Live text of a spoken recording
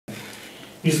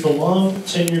He's the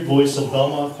long-tenured voice of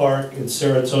Belmont Park and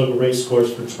Saratoga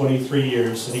Racecourse for 23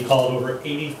 years, and he called over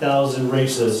 80,000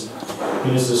 races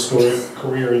in his historic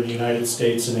career in the United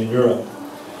States and in Europe.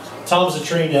 Tom's a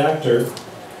trained actor,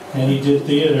 and he did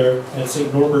theater at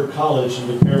St. Norbert College in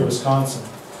De Pere, Wisconsin.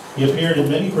 He appeared in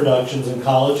many productions in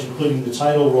college, including the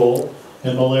title role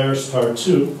in Molaire's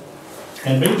Tartuffe,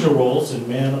 and major roles in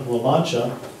Man of La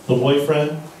Mancha, The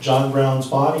Boyfriend, John Brown's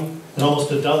Body, and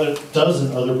almost a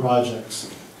dozen other projects.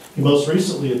 He most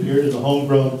recently appeared in the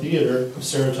Homegrown Theater of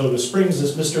Saratoga Springs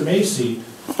as Mr. Macy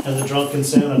and the Drunken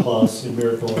Santa Claus in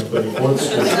Miracle on 34th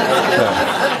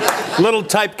Street. Little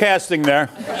typecasting there.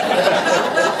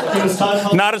 He was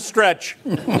taught Not a stretch. He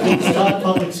was taught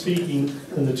public speaking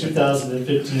in the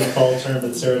 2015 fall term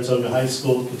at Saratoga High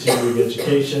School Continuing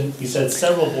Education. He's had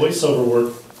several voiceover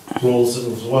work roles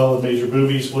as well in major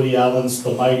movies: Woody Allen's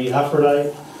The Mighty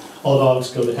Aphrodite, All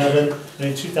Dogs Go to Heaven, and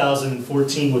in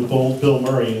 2014 with Bill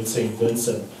Murray in St.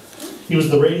 Vincent. He was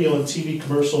the radio and TV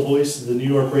commercial voice of the New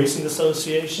York Racing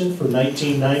Association from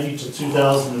 1990 to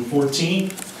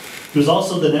 2014. He was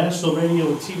also the national radio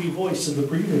and TV voice of the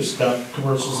Breeders' Cup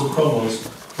commercials and promos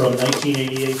from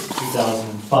 1988 to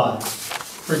 2005.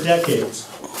 For decades,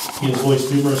 he has voiced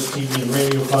numerous TV and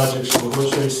radio projects for the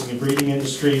horse racing and breeding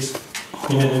industries.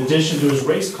 And in addition to his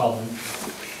race calling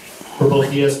for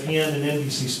both ESPN and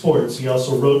NBC Sports, he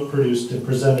also wrote, produced, and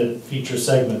presented feature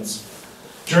segments.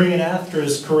 During and after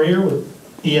his career with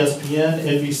ESPN,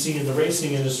 NBC, and the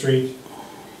racing industry,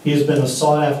 he has been a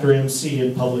sought-after MC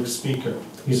and public speaker.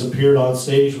 He's appeared on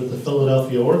stage with the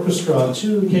Philadelphia Orchestra on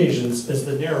 2 occasions as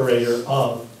the narrator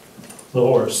of The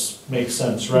Horse. Makes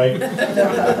sense, right?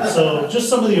 So just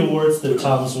some of the awards that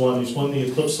Tom's won. He's won the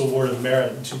Eclipse Award of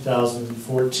Merit in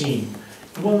 2014.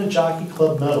 He won the Jockey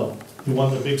Club Medal. He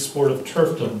won the Big Sport of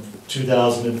Turfdom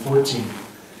 2014.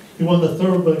 He won the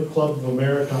Thoroughbred Club of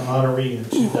America Honoree in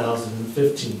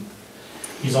 2015.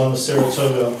 He's on the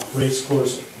Saratoga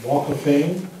Racecourse Walk of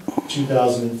Fame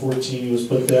 2014. He was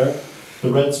put there.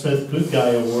 The Red Smith Good Guy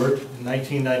Award in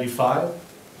 1995.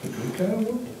 The Good Guy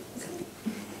Award?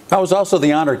 I was also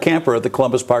the honored camper at the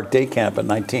Columbus Park Day Camp in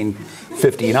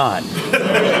 1959.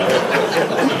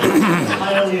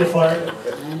 Hialeah Park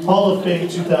Hall of Fame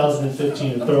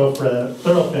 2015,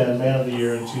 Thoroughfan Man of the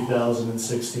Year in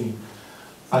 2016.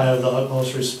 I have the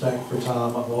utmost respect for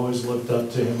Tom. I've always looked up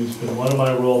to him. He's been one of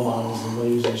my role models. And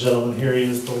ladies and gentlemen, here he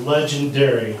is, the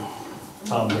legendary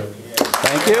Tom Durkin.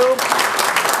 Thank you.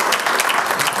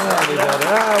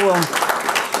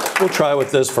 We'll try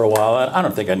with this for a while. I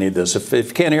don't think I need this. If you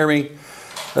can't hear me,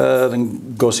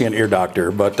 then go see an ear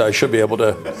doctor. But I should be able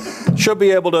to.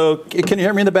 Can you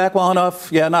hear me in the back well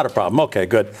enough? Yeah, not a problem. Okay,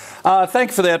 good. Thank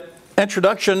you for that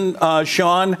introduction,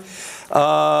 Sean.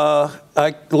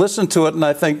 I listened to it and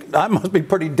I think I must be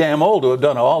pretty damn old to have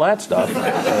done all that stuff,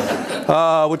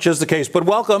 which is the case. But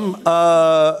welcome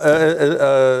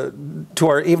to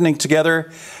our evening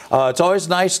together. It's always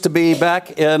nice to be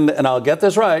back in, and I'll get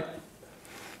this right,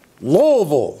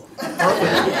 Louisville.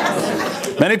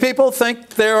 Many people think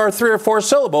there are 3 or 4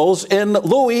 syllables in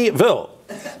Louisville.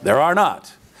 There are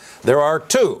not. There are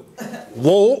 2,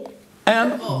 Lou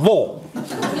and Vol,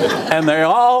 and they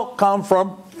all come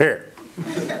from here.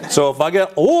 So if I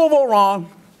get Louisville wrong,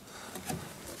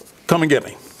 come and get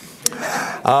me.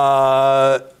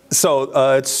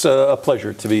 It's a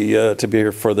pleasure to be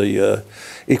here for the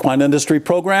Equine Industry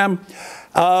Program.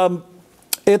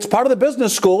 It's part of the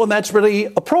business school, and that's really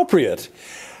appropriate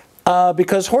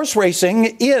because horse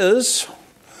racing is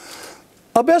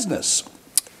a business.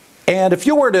 And if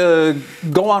you were to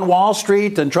go on Wall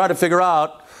Street and try to figure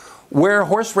out where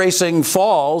horse racing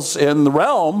falls in the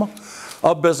realm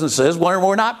of businesses,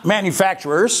 we're not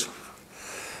manufacturers,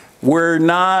 we're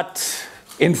not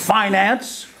in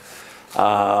finance,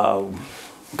 we're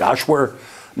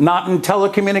not in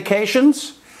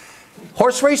telecommunications.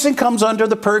 Horse racing comes under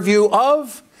the purview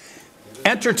of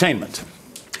entertainment.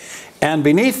 And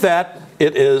beneath that,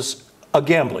 it is a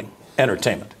gambling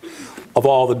entertainment of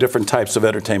all the different types of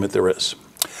entertainment there is.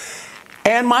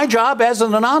 And my job as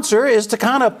an announcer is to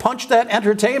kind of punch that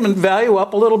entertainment value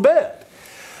up a little bit.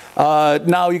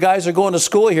 Now, you guys are going to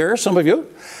school here, some of you,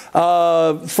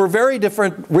 for very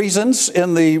different reasons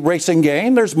in the racing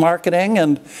game. There's marketing,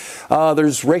 and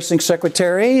there's racing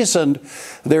secretaries, and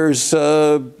there's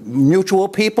mutual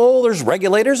people, there's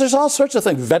regulators, there's all sorts of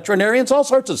things, veterinarians, all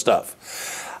sorts of stuff.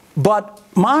 But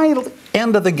my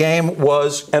end of the game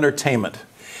was entertainment.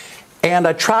 And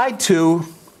I tried to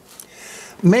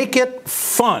make it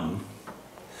fun.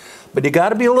 But you got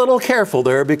to be a little careful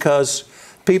there because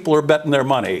people are betting their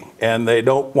money and they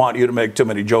don't want you to make too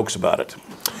many jokes about it.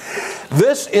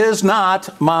 This is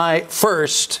not my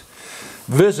first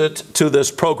visit to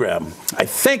this program. I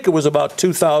think it was about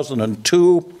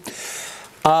 2002.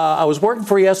 I was working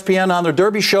for ESPN on their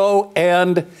Derby show,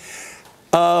 and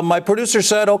my producer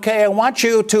said, okay, I want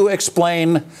you to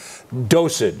explain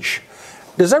dosage.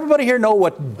 Does everybody here know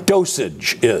what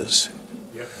dosage is?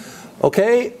 Yep.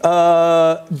 Okay,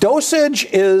 dosage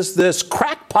is this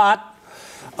crackpot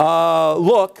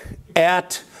look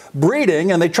at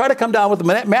breeding, and they try to come down with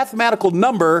a mathematical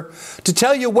number to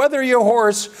tell you whether your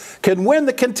horse can win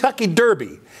the Kentucky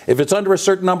Derby. If it's under a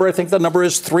certain number, I think the number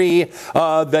is 3,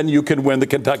 then you can win the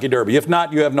Kentucky Derby. If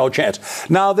not, you have no chance.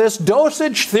 Now, this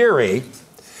dosage theory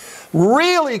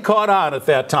really caught on at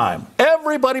that time.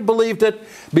 Everybody believed it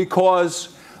because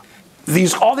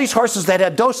all these horses that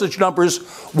had dosage numbers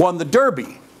won the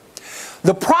Derby.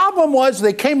 The problem was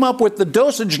they came up with the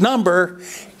dosage number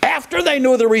after they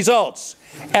knew the results.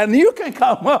 And you can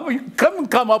come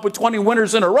up with 20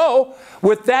 winners in a row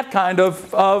with that kind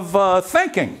of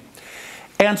thinking.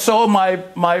 And so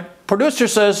my producer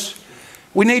says,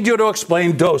 we need you to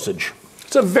explain dosage.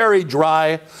 It's a very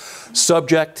dry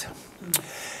subject.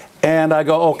 And I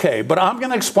go, okay, but I'm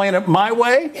going to explain it my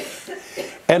way.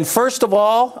 And first of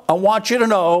all, I want you to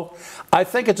know, I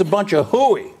think it's a bunch of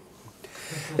hooey.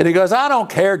 And he goes, I don't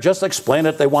care, just explain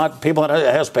it. People in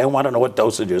ESPN want to know what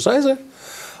dosage is. I said,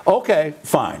 okay,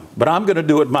 fine, but I'm going to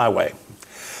do it my way.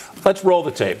 Let's roll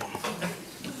the tape.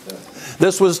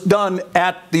 This was done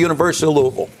at the University of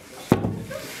Louisville.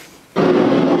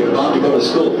 You're about to go to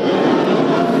school.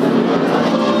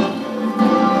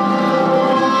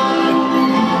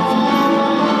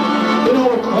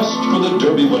 For the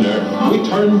Derby winner, we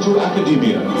turn to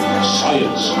academia,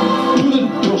 science, to the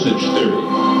dosage theory,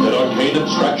 that arcane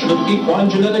abstraction of equine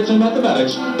genetics and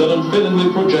mathematics that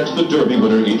unfailingly projects the Derby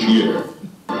winner each year.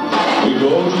 We go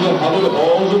to the hallowed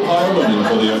halls of higher learning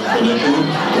for the explanation,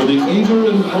 where the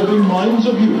eager and probing minds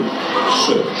of youth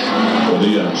search for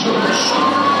the answers.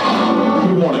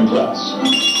 Good morning, class.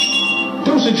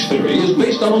 Dosage theory is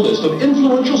based on a list of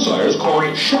influential sires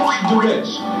called chefs de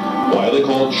race. Why are they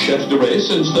called chefs de race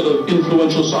instead of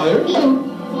influential sires?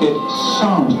 It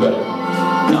sounds better.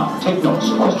 Now, take notes.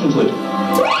 Questions later.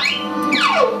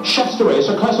 Chefs de race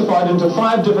are classified into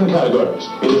 5 different categories.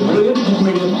 It is brilliant,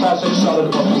 intermediate, classic,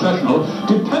 solid, or professional,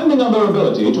 depending on their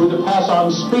ability to either pass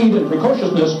on speed and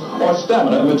precociousness or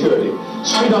stamina and maturity.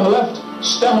 Speed on the left,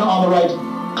 stamina on the right.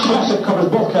 Classic covers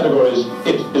both categories.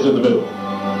 It is in the middle.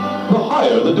 The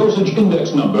higher the dosage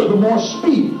index number, the more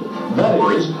speed. That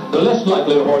is, the less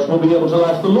likely a horse will be able to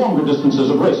last the longer distances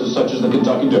of races such as the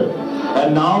Kentucky Derby.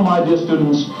 And now, my dear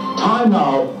students, time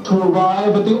now to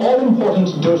arrive at the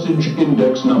all-important dosage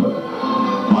index number.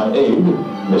 My aide,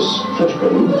 Miss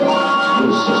Flitchgrave, will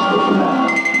assist with the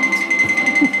math.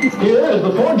 Here is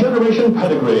the 4th-generation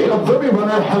pedigree of Derby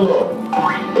runner Hello.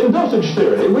 In dosage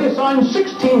theory, we assign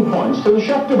 16 points to the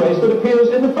chef de race that appears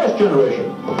in the 1st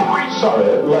generation.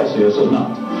 Sorry, Lysias is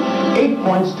not. 8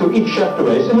 points to each chef de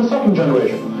race in the 2nd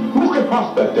generation. Mr.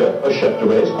 Prospector, a chef de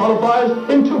race, qualifies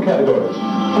in 2 categories.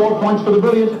 4 points for the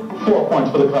brilliant, 4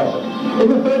 points for the classic. In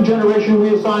the 3rd generation,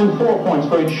 we assign 4 points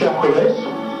for each chef de race.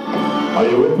 Are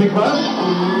you with me, class?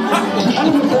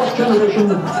 And in the 4th generation,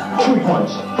 2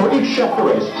 points for each chef de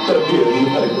race that appears in the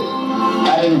pedigree.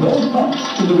 Adding those points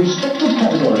to the respective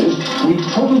categories, we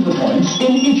total the points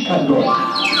in each category.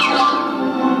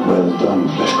 Well done,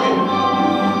 Fleshgrave.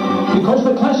 Because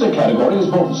the classic category is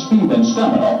both speed and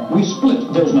stamina, we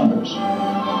split those numbers.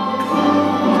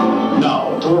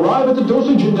 Now, to arrive at the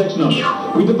dosage index number,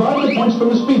 we divide the points from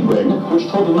the speed wing, which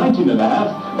total 19.5,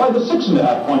 by the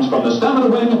 6.5 points from the stamina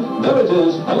wing. There it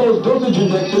is. Hello's dosage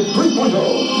index is 3.0.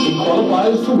 He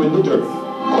qualifies to win the Derby.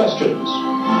 Questions?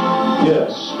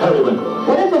 Yes, Periwinkle.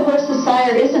 What if a horse's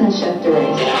sire isn't a chef de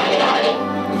race?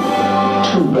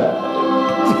 Too bad.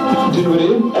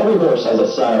 Dinwiddie? Every horse has a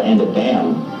sire and a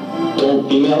dam. Don't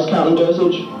females count in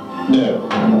dosage? No.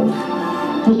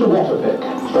 Mr. Waterpick.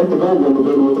 Strike the gold when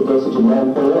we're with the dosage of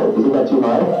 9.0. Isn't that too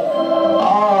high?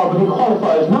 Ah, but he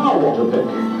qualifies now, Waterpick.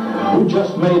 We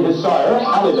just made his sire,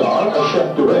 Alidar, a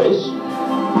chef de race.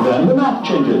 Then the math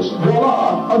changes.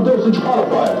 Voila, a dosage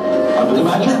qualifier. Under the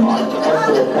magic mark of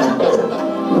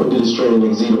 4.0. What did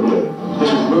Australian Zeno do?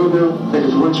 Think it's voodoo, think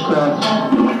it's witchcraft.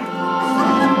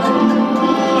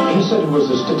 He said it was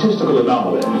a statistical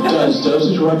anomaly. Does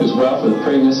dosage work as well for the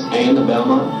Prigness and the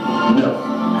Belmont? No.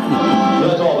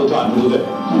 That's all the time for today.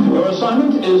 Your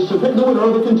assignment is to pick the winner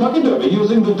of the Kentucky Derby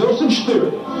using the dosage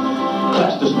theory.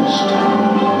 Class dismissed.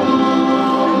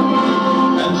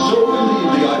 And so we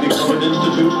leave the Ivy Covered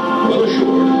Institute well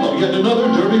assured of yet another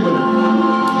Derby winner.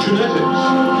 Genetics.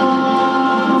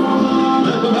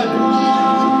 Mathematics.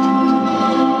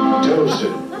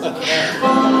 Dosage.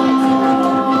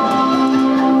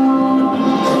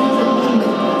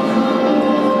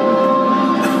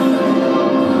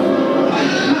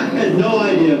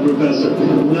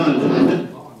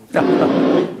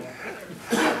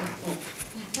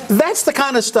 That's the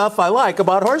kind of stuff I like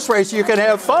about horse racing. You can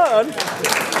have fun.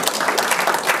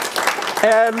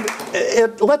 And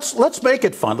let's make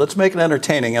it fun. Let's make it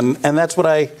entertaining. And that's what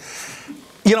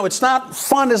it's not,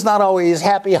 fun is not always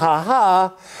happy,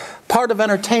 ha-ha. Part of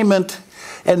entertainment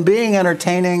and being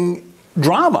entertaining,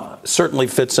 drama certainly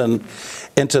fits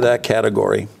into that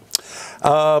category.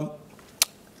 As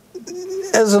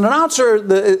an announcer,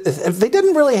 they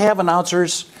didn't really have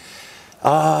announcers,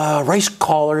 race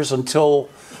callers until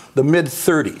the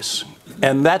mid-30s.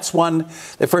 And that's when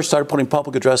they first started putting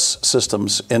public address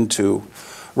systems into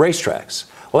racetracks.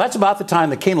 Well, that's about the time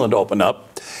that Keeneland opened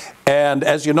up. And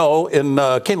as you know, in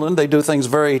Keeneland, they do things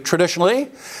very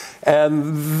traditionally.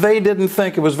 And they didn't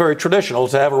think it was very traditional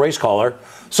to have a race caller,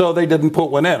 so they didn't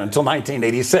put one in until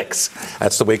 1986.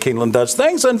 That's the way Keeneland does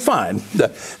things, and fine.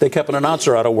 They kept an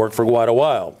announcer out of work for quite a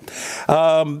while.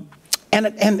 And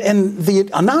the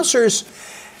announcers,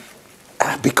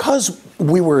 because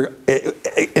we were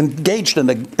engaged in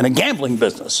a gambling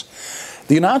business,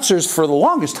 the announcers for the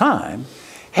longest time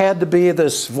had to be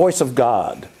this voice of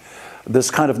God,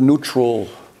 this kind of neutral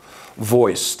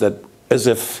voice that, as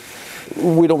if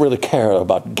we don't really care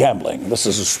about gambling. This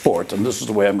is a sport, and this is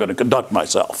the way I'm going to conduct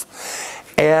myself.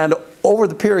 And over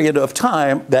the period of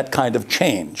time, that kind of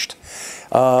changed.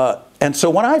 And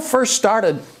so when I first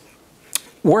started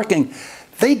working,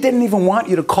 they didn't even want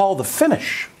you to call the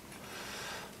finish.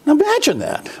 Now imagine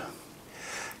that.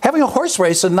 Having a horse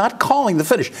race and not calling the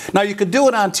finish. Now you could do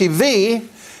it on TV,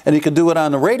 and you could do it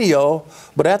on the radio,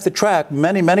 but at the track,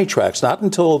 many, many tracks, not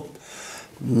until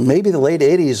maybe the late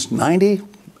 80s, 90,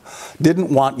 didn't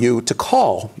want you to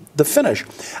call the finish.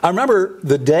 I remember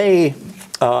the day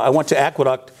I went to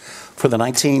Aqueduct for the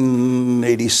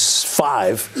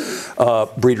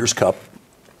 1985 Breeders' Cup.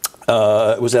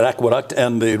 It was at Aqueduct,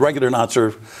 and the regular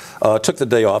announcer took the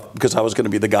day off because I was going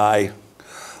to be the guy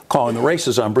calling the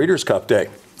races on Breeders' Cup Day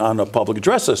on a public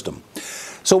address system.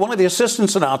 So one of the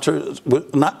assistant announcers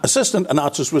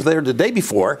was there the day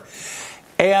before,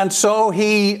 and so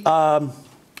he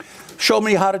showed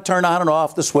me how to turn on and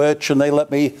off the switch, and they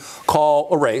let me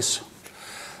call a race.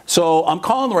 So I'm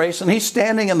calling the race, and he's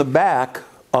standing in the back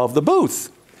of the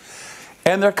booth.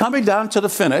 And they're coming down to the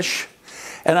finish,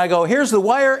 and I go, here's the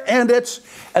wire, and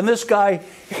this guy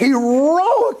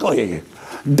heroically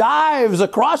dives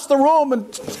across the room, and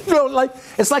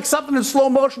it's like something in slow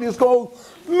motion. He's going,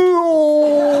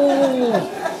 no,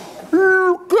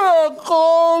 you can't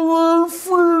call the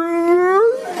finish.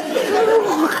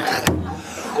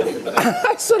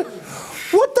 I said,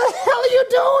 what the hell are you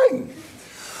doing?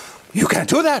 You can't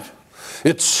do that.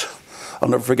 I'll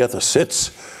never forget this. It's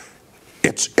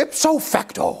ipso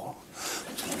facto.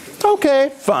 Okay,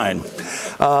 fine.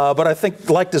 But I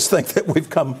like to think that we've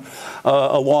come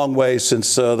a long way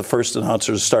since the first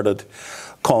announcers started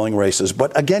calling races.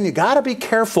 But again, you got to be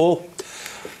careful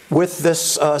with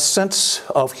this sense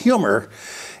of humor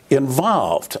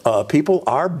involved. People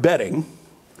are betting.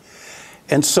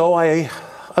 And so I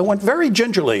went very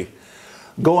gingerly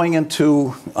going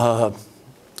into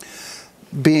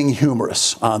being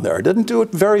humorous on there. I didn't do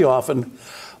it very often,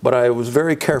 but I was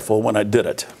very careful when I did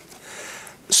it.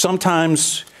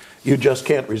 Sometimes you just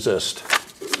can't resist.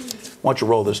 Why don't you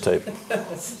roll this tape?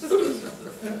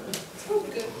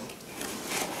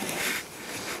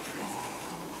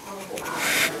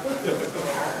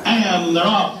 And they're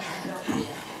off.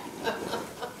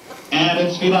 And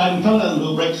it's Feline Felon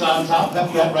who breaks on top.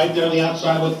 Pepcat right there on the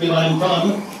outside with Feline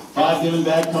Felon. 5 Given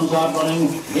Bag comes out running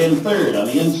in third. On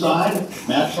the inside,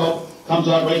 Matt Hope comes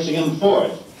out racing in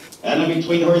fourth. And in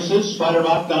between horses, Spider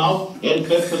Rock now in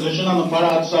fifth position on the far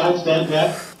outside. Stand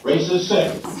Pat races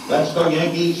sixth. Let's Go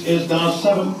Yankees is now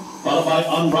seventh, followed by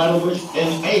Unbridled Wish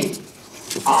in eighth.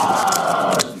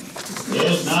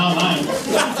 Is now ninth.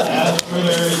 As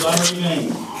Thriller is on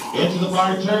remaining. Into the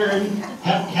far turn,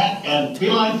 Hepcat and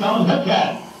Feline Felon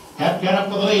Hepcat. Hepcat up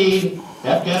for the lead.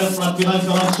 Hepcat in front, Feline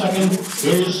Felon second.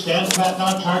 Here's Stan Pat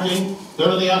now charging. Third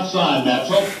on the outside.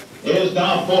 Matchup is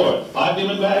now fourth. 5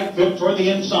 Given Bag, fifth toward the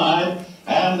inside.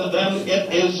 And then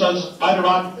it is Spider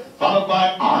Rock, followed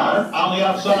by R on the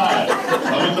outside.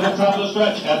 Coming to the top of the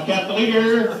stretch. Hepcat the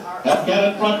leader.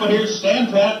 Hepcat in front, but here's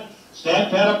Stan Pat. Stan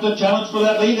Pat up to challenge for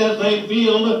that lead as they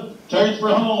field. Turns for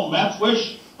home. Matt's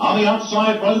Wish on the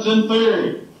outside runs in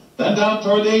third. Then down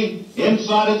toward the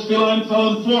inside, it's Feline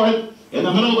Felon fourth. In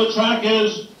the middle of the track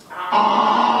is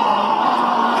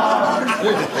R.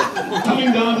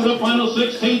 Coming down to the final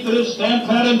 16th, it is Stan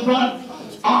Pat in front.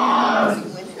 R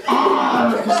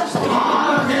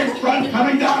in front,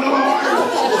 coming down to the wire.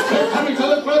 They're coming to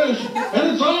the finish,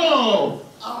 and it's all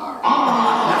R.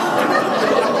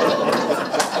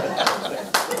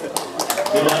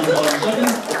 Feline Felon second.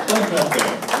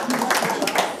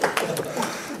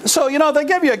 So, you know, they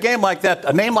give you a game like that,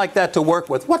 a name like that to work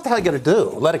with. What the hell are you going to do?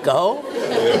 Let it go?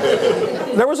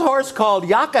 There was a horse called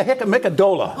Yaka Hika Mika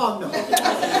Dola. Oh, no.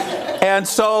 And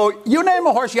so you name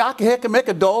a horse Yaka Hika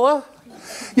Mika Dola,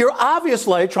 you're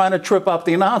obviously trying to trip up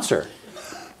the announcer.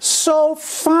 So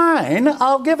fine,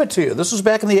 I'll give it to you. This was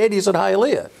back in the 80s at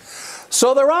Hialeah.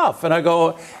 So they're off, and I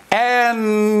go,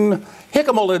 and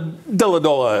Hikamola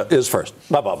Dilladola is first.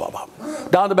 Blah, blah, blah, blah.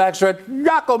 Down the back stretch,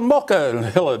 Yakomoka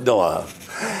Hilladilla.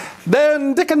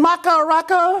 Then Dickin Maka,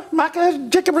 Raka, Maka,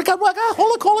 Jikamrika, Waka,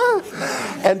 Hola Cola.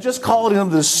 And just calling them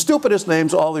the stupidest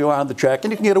names all the way around the track.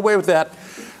 And you can get away with that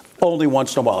only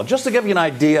once in a while. Just to give you an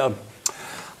idea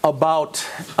about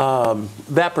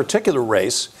that particular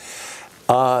race,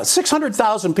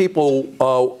 600,000 people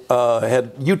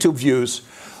had YouTube views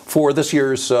for this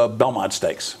year's Belmont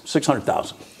Stakes.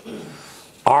 600,000.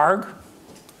 ARG,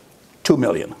 2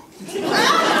 million.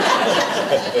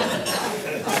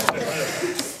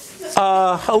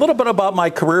 A little bit about my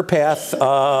career path.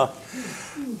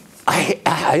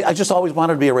 I just always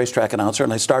wanted to be a racetrack announcer,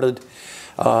 and I started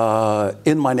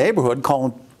in my neighborhood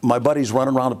calling my buddies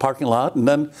running around the parking lot. And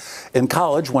then in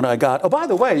college when I got, oh, by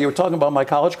the way, you were talking about my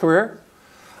college career?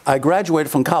 I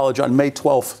graduated from college on May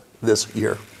 12th this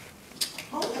year.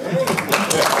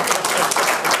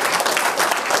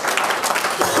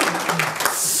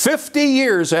 50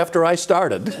 years after I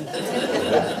started,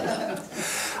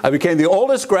 I became the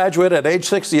oldest graduate at age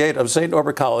 68 of St.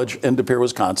 Norbert College in De Pere,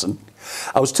 Wisconsin.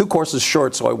 I was 2 courses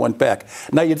short, so I went back.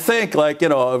 Now you'd think, like, you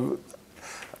know,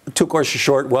 2 courses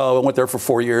short, well, I went there for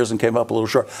 4 years and came up a little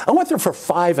short. I went there for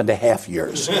 5.5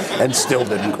 years and still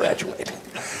didn't graduate.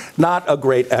 Not a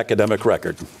great academic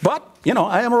record. But, you know,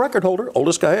 I am a record holder,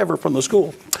 oldest guy ever from the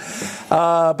school.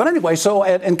 But anyway, so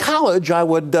in college, I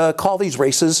would call these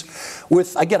races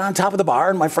with, I get on top of the bar,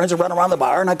 and my friends are running around the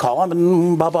bar, and I call them,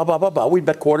 and blah, blah, blah, blah, blah. We'd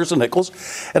bet quarters and nickels,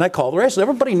 and I call the races.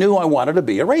 Everybody knew I wanted to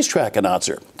be a racetrack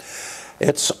announcer.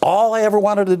 It's all I ever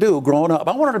wanted to do growing up.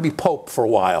 I wanted to be Pope for a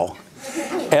while.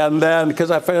 And then,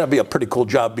 because I figured it'd be a pretty cool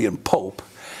job being Pope.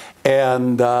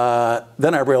 And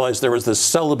then I realized there was this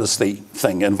celibacy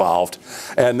thing involved,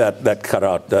 and that cut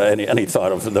out any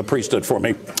thought of the priesthood for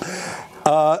me.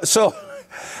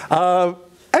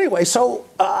 Anyway, so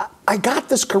I got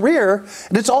this career,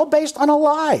 and it's all based on a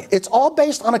lie. It's all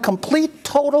based on a complete,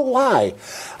 total lie.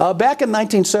 Back in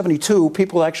 1972,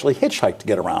 people actually hitchhiked to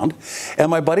get around,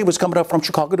 and my buddy was coming up from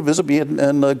Chicago to visit me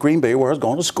in Green Bay, where I was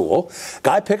going to school.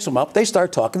 Guy picks him up. They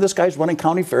start talking. This guy's running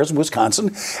county fairs in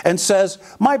Wisconsin and says,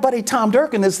 my buddy Tom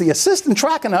Durkin is the assistant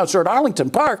track announcer at Arlington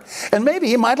Park, and maybe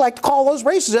he might like to call those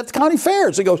races at the county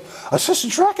fairs. He goes,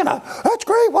 assistant track announcer? That's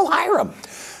great. We'll hire him.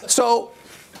 So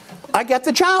I get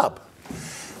the job.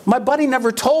 My buddy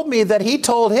never told me that he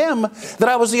told him that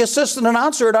I was the assistant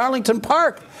announcer at Arlington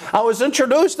Park. I was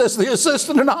introduced as the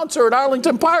assistant announcer at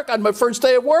Arlington Park on my first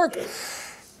day of work.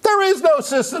 There is no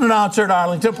assistant announcer at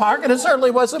Arlington Park, and it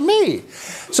certainly wasn't me.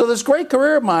 So this great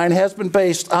career of mine has been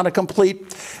based on a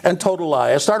complete and total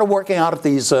lie. I started working out at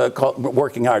these,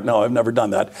 working out, no, I've never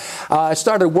done that. I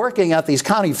started working at these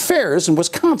county fairs in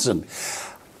Wisconsin.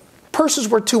 Purses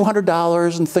were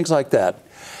 $200 and things like that.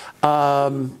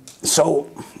 So,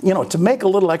 you know, to make a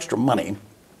little extra money,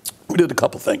 we did a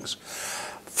couple things.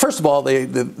 First of all,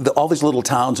 all these little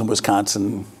towns in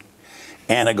Wisconsin,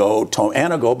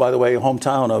 Anago, by the way,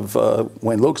 hometown of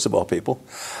Wayne Lucas, of all people,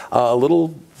 a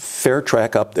little fair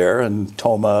track up there, and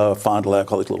Toma, Fond du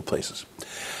Lac, all these little places.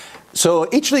 So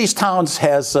each of these towns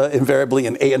has invariably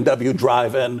an A&W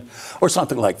drive-in or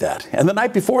something like that. And the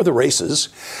night before the races,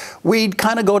 we'd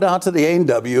kind of go down to the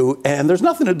A&W, and there's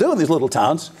nothing to do in these little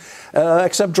towns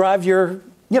except drive your,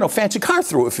 fancy car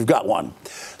through if you've got one.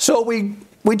 So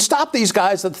we'd stop these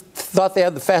guys that thought they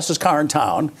had the fastest car in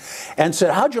town and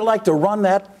said, how'd you like to run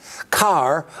that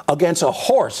car against a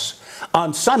horse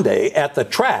on Sunday at the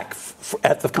track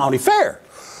at the county fair?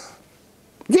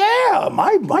 Yeah,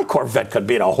 my Corvette could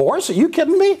beat a horse. Are you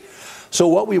kidding me? So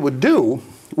what we would do,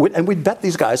 and we'd bet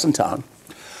these guys in town,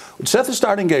 we'd set the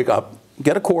starting gate up,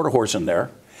 get a quarter horse in there,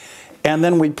 and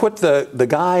then we'd put the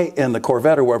guy in the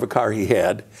Corvette or whatever car he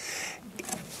had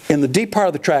in the deep part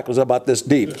of the track. It was about this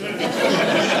deep.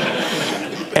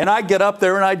 And I'd get up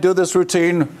there and I'd do this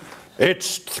routine.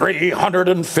 It's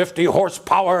 350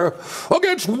 horsepower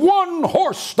against one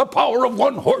horse, the power of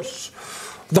one horse.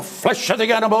 The flesh of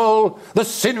the animal, the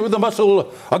sinew, the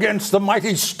muscle, against the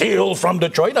mighty steel from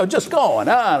Detroit. I'm just going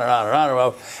on and on and on and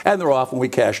on. And they're off, and we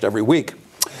cashed every week.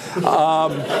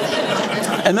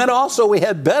 And then also we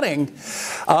had betting.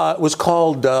 It was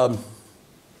called,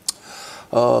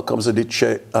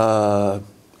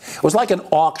 It was like an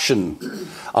auction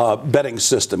betting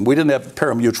system. We didn't have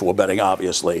pari-mutuel betting,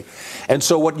 obviously. And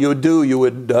so what you would do, you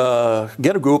would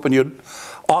get a group and you'd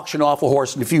auction off a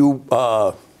horse. And if you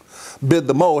bid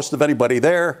the most of anybody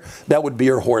there, that would be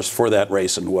your horse for that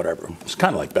race and whatever. It's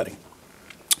kind of like betting.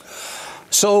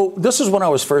 So this is when I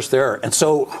was first there. And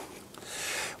so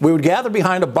we would gather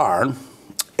behind a barn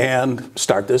and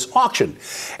start this auction.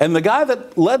 And the guy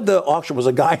that led the auction was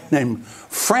a guy named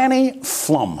Franny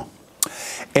Flum.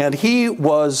 And he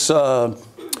was from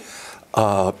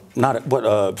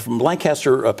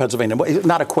Lancaster, Pennsylvania,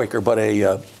 not a Quaker, but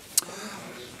a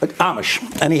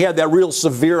Amish. And he had that real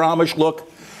severe Amish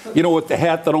look, you know, with the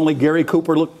hat that only Gary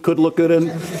Cooper could look good in,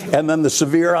 and then the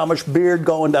severe Amish beard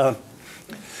going down.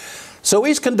 So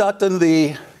he's conducting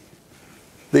the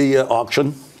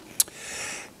auction,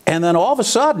 and then all of a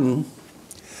sudden,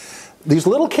 these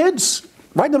little kids,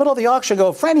 right in the middle of the auction,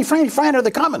 go, Franny, Franny, Franny,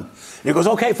 they're coming. And he goes,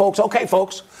 okay, folks, okay,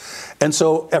 folks. And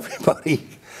so everybody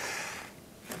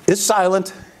is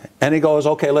silent, and he goes,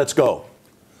 okay, let's go.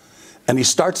 And he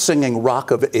starts singing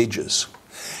Rock of Ages.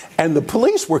 And the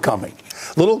police were coming.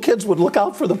 Little kids would look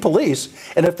out for the police,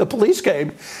 and if the police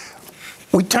came,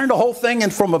 we turned the whole thing in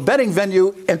from a betting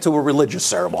venue into a religious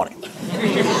ceremony.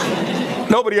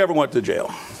 Nobody ever went to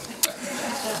jail.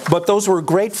 But those were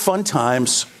great fun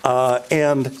times,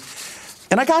 and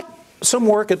I got some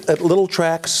work at little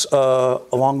tracks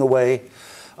along the way,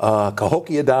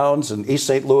 Cahokia Downs in East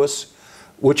St. Louis,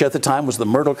 which at the time was the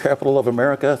myrtle capital of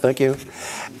America, thank you.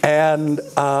 And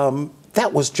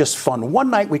that was just fun. One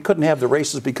night we couldn't have the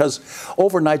races because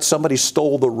overnight somebody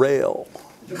stole the rail.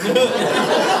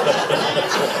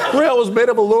 Rail was made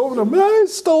of aluminum. I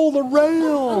stole the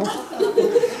rail.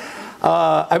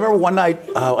 I remember one night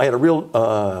I had a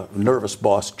real nervous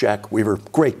boss, Jack Weaver,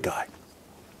 great guy.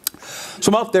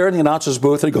 So I'm out there in the announcer's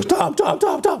booth, and he goes, Tom.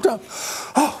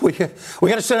 Oh, we got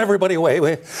to send everybody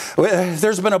away.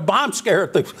 There's been a bomb scare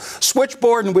at the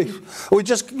switchboard, and we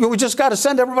just got to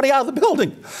send everybody out of the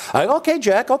building. I go, okay,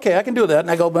 Jack, okay, I can do that.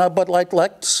 And I go, but like,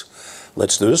 let's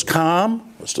do this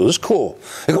calm. Let's do this cool.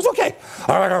 He goes, okay,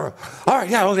 all right,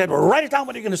 yeah, okay, write it down.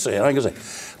 What are you going to say? And I'm going to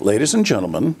say, ladies and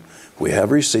gentlemen, we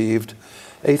have received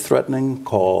a threatening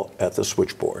call at the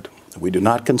switchboard. We do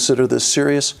not consider this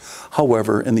serious.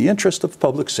 However, in the interest of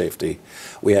public safety,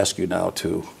 we ask you now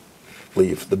to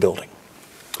leave the building.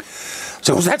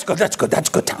 So that's good,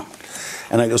 Tom.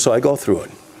 And I go, so I go through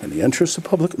it. In the interest of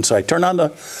public, and so I turn on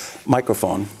the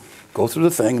microphone, go through the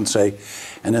thing and say,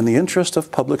 and in the interest of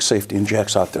public safety, and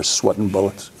Jack's out there sweating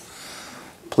bullets,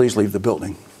 please leave the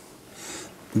building.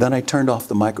 Then I turned off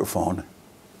the microphone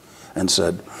and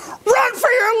said, run for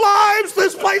your lives!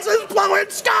 This place is blowing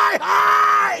sky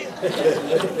high!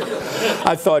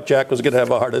 I thought Jack was going to have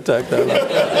a heart attack that night.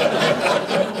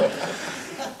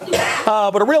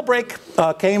 But a real break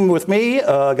came with me.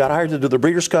 Got hired to do the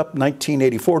Breeders' Cup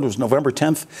 1984. It was November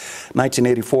 10th,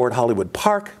 1984 at Hollywood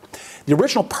Park. The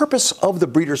original purpose of the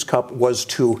Breeders' Cup was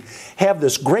to have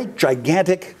this great,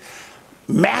 gigantic,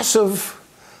 massive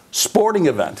sporting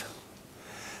event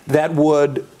that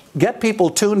would get people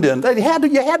tuned in. You had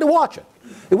to watch it.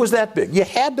 It was that big. You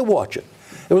had to watch it.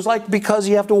 It was like because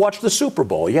you have to watch the Super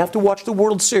Bowl, you have to watch the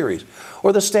World Series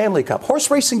or the Stanley Cup.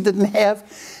 Horse racing didn't have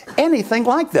anything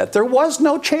like that. There was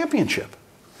no championship.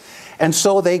 And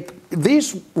so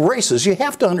these races, you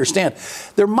have to understand,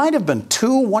 there might have been 2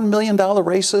 $1 million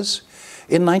races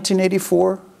in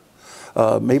 1984,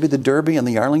 maybe the Derby and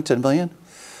the Arlington Million.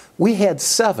 We had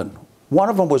 7. One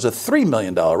of them was a $3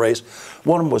 million race.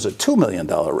 One of them was a $2 million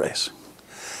race.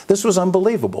 This was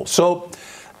unbelievable. So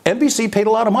NBC paid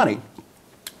a lot of money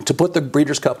to put the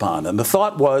Breeders' Cup on. And the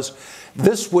thought was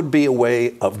this would be a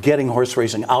way of getting horse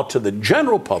racing out to the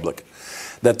general public,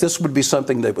 that this would be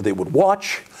something that they would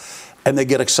watch and they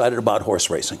get excited about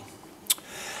horse racing.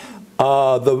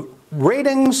 The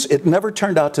ratings, it never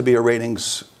turned out to be a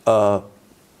ratings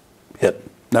hit.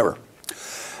 Never.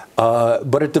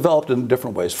 But it developed in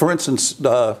different ways. For instance,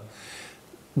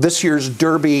 this year's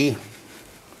Derby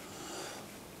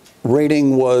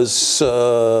rating was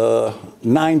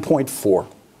 9.4.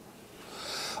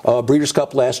 Breeders'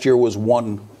 Cup last year was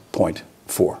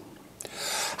 1.4.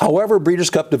 However,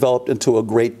 Breeders' Cup developed into a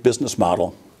great business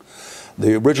model.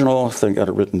 The original, I think I got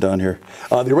it written down here,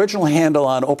 the original handle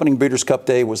on opening Breeders' Cup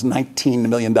Day was $19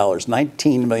 million.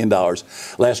 $19 million.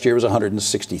 Last year was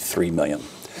 $163 million.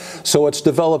 So it's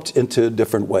developed into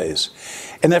different ways.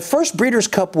 And that first Breeders'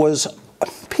 Cup was,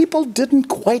 people didn't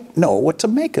quite know what to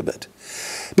make of it.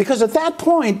 Because at that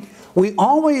point, we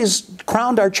always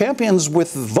crowned our champions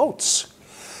with votes.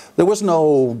 There was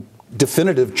no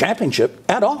definitive championship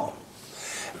at all.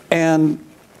 And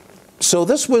so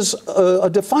this was a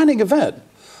defining event.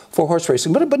 for horse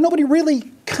racing. But nobody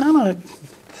really kind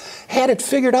of had it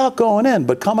figured out going in.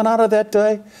 But coming out of that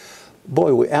day,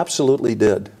 boy, we absolutely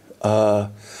did.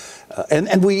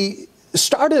 And we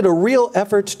started a real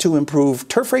effort to improve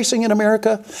turf racing in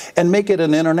America and make it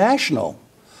an international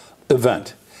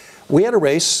event. We had a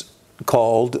race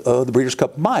called the Breeders'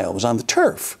 Cup Mile. It was on the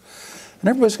turf. And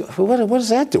everybody's going, what is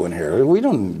that doing here? We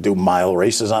don't do mile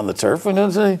races on the turf.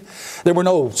 There were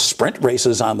no sprint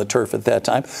races on the turf at that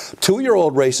time.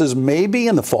 2-year-old races maybe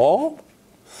in the fall.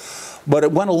 But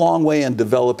it went a long way in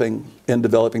developing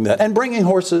that. And bringing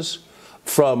horses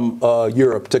from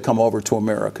Europe to come over to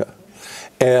America.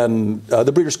 And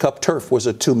the Breeders' Cup Turf was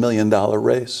a $2 million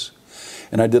race.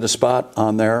 And I did a spot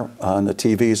on there on the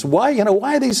TVs. Why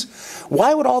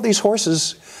would all these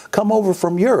horses come over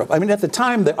from Europe? I mean, at the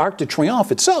time, the Arc de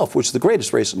Triomphe itself, which is the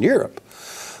greatest race in Europe,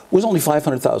 was only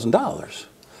 $500,000.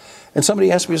 And somebody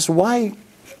asked me, why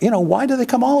do they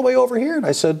come all the way over here? And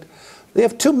I said, they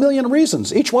have 2 million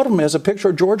reasons. Each one of them has a picture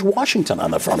of George Washington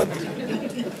on the front of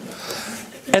it.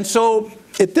 And so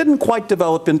it didn't quite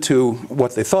develop into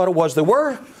what they thought it was. There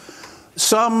were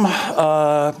some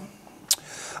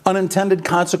unintended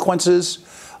consequences.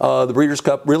 The Breeders'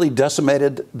 Cup really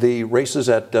decimated the races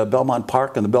at Belmont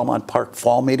Park and the Belmont Park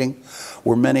Fall Meeting,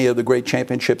 where many of the great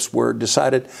championships were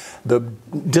decided. The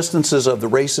distances of the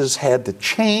races had to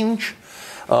change.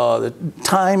 The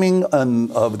timing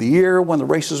of the year when the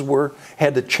races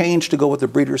had to change to go with the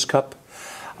Breeders' Cup.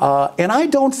 And I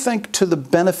don't think to the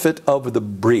benefit of the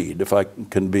breed, if I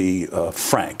can be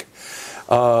frank.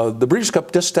 The Breeders'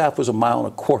 Cup distaff was 1.25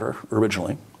 miles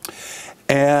originally.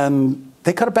 And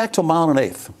they cut it back to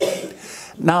 1.125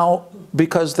 miles. Now,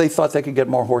 because they thought they could get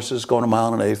more horses going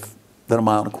 1.125 miles than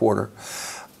 1.25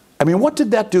 miles. I mean, what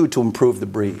did that do to improve the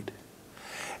breed?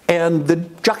 And the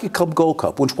Jockey Club Gold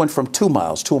Cup, which went from 2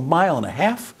 miles to 1.5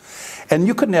 miles, and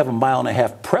you couldn't have a 1.5 mile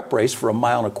prep race for a 1.25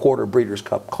 mile Breeders'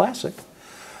 Cup Classic.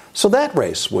 So that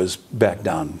race was back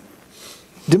down,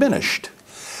 diminished.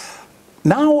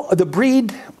 Now the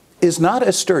breed is not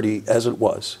as sturdy as it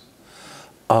was.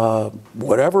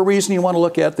 Whatever reason you want to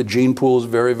look at, the gene pool is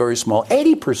very, very small.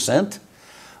 80%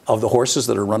 of the horses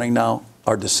that are running now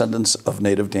are descendants of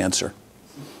native dancer,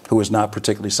 who is not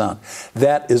particularly sound.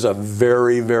 That is a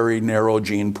very, very narrow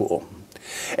gene pool.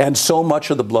 And so much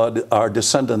of the blood are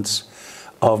descendants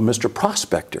of Mr.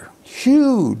 Prospector.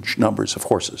 Huge numbers of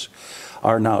horses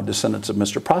are now descendants of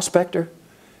Mr. Prospector.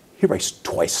 He raced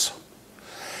twice.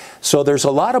 So there's a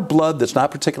lot of blood that's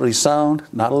not particularly sound,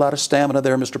 not a lot of stamina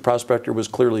there. Mr. Prospector was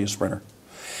clearly a sprinter.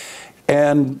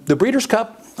 And the Breeders'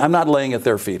 Cup, I'm not laying at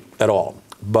their feet at all.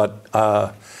 But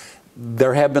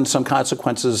there have been some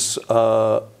consequences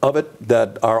of it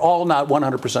that are all not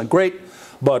 100% great,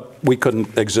 but we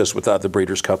couldn't exist without the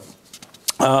Breeders' Cup.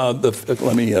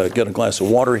 Let me get a glass of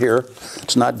water here.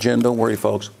 It's not gin, don't worry,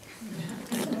 folks.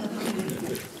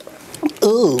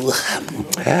 Ooh.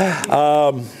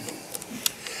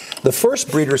 The first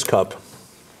Breeders' Cup.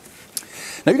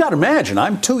 Now you got to imagine,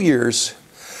 I'm 2 years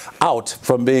out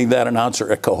from being that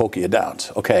announcer at Cahokia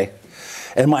Downs, okay?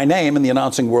 And my name in the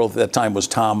announcing world at that time was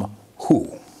Tom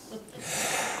Who.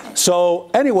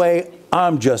 So anyway,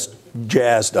 I'm just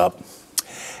jazzed up.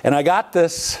 And I got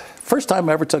this, first time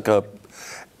I ever took a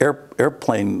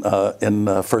airplane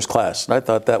in first class. And I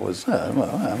thought that was,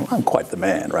 well, I'm quite the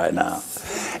man right now.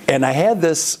 And I had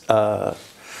this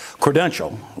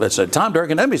credential that said, Tom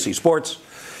Durkin, NBC Sports,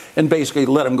 and basically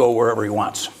let him go wherever he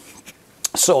wants.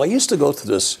 So I used to go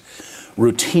through this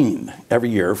routine every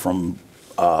year from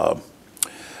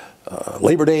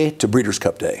Labor Day to Breeders'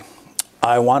 Cup Day.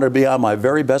 I wanted to be on my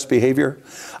very best behavior.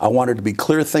 I wanted to be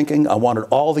clear thinking. I wanted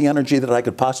all the energy that I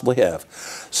could possibly have.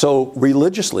 So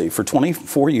religiously for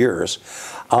 24 years,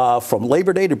 from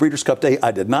Labor Day to Breeders' Cup Day,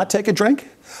 I did not take a drink.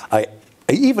 I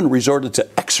even resorted to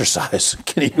exercise,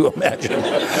 can you imagine?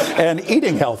 And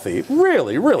eating healthy,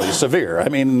 really, really severe. I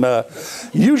mean,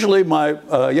 usually my,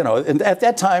 and at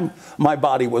that time, my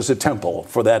body was a temple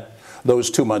for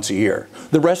those 2 months a year.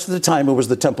 The rest of the time, it was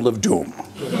the temple of doom.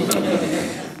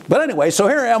 But anyway, so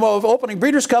here I am opening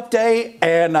Breeders' Cup Day,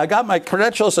 and I got my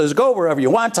credential, says go wherever you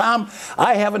want, Tom.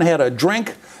 I haven't had a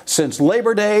drink since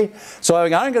Labor Day, so I'm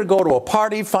going to go to a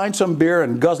party, find some beer,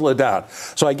 and guzzle it down.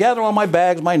 So I gather all my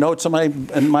bags, my notes,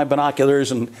 and my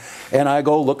binoculars, and I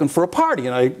go looking for a party.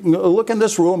 And I look in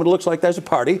this room, and it looks like there's a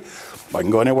party. I can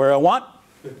go anywhere I want.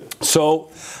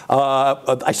 So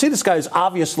I see this guy's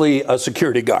obviously a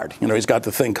security guard. You know, he's got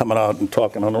the thing coming out and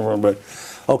talking on the room. But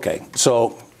okay,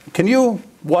 so can you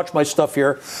watch my stuff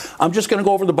here? I'm just going to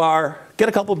go over to the bar, get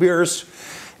a couple beers,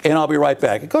 and I'll be right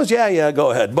back. He goes, yeah,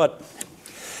 go ahead. But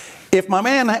if my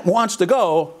man wants to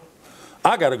go,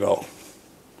 I got to go.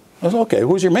 I said, okay,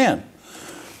 who's your man?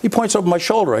 He points over my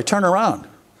shoulder. I turn around.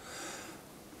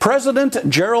 President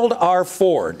Gerald R.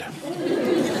 Ford.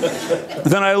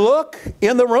 Then I look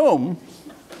in the room.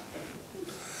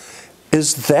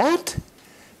 Is that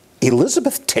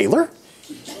Elizabeth Taylor?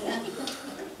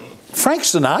 Frank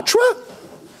Sinatra?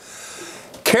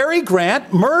 Cary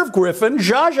Grant, Merv Griffin,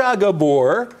 Zsa Zsa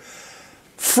Gabor,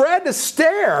 Fred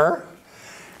Astaire,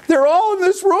 they're all in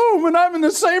this room, and I'm in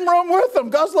the same room with them,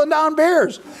 guzzling down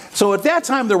beers. So at that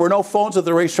time, there were no phones at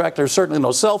the racetrack. There were certainly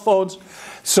no cell phones.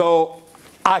 So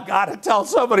I got to tell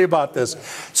somebody about this.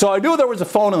 So I knew there was a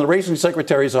phone in the racing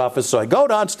secretary's office, so I go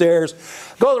downstairs,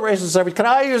 go to the racing secretary. Can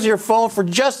I use your phone for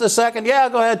just a second? Yeah,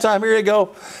 go ahead, Tom. Here you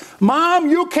go. Mom,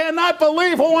 you cannot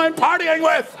believe who I'm partying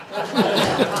with.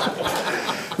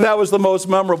 That was the most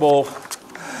memorable.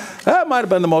 That might have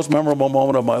been the most memorable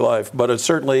moment of my life, but it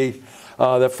certainly,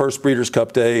 that first Breeders'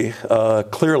 Cup Day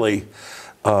clearly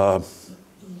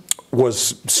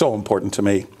was so important to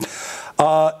me.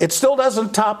 It still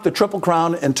doesn't top the Triple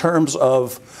Crown in terms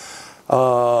of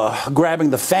grabbing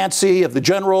the fancy of the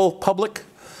general public,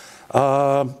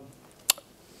 but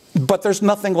there's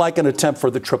nothing like an attempt for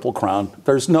the Triple Crown.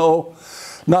 There's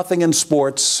nothing in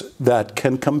sports that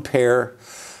can compare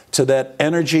to that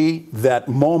energy, that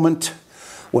moment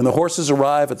when the horses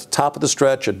arrive at the top of the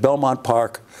stretch at Belmont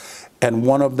Park and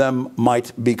one of them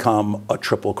might become a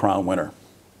Triple Crown winner.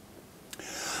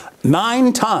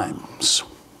 9 times.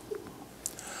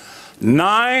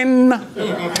 9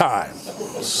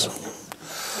 times.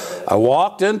 I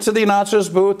walked into the announcer's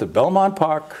booth at Belmont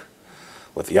Park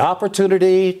with the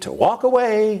opportunity to walk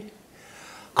away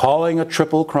calling a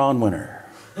Triple Crown winner.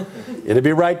 It'd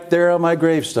be right there on my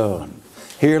gravestone.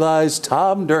 Here lies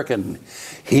Tom Durkin.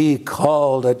 He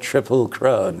called a Triple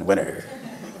Crown winner.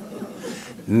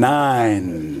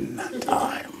 9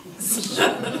 times.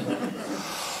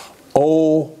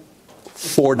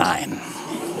 049.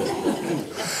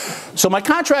 So my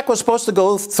contract was supposed to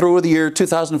go through the year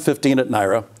 2015 at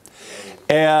NYRA.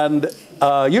 And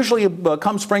usually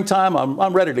come springtime,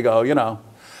 I'm ready to go, you know.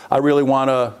 I really want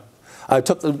to, I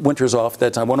took the winters off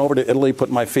that time. Went over to Italy, put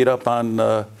my feet up on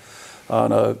a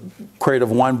crate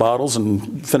of wine bottles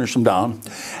and finished them down.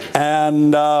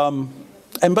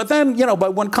 But then, you know,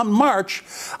 but when come March,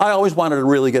 I always wanted to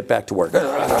really get back to work.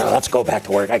 Let's go back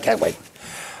to work, I can't wait.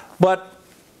 But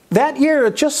that year, I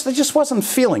just wasn't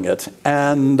feeling it.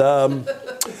 And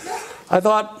I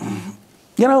thought,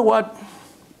 you know what?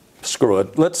 Screw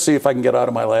it. Let's see if I can get out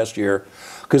of my last year.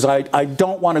 Because I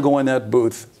don't want to go in that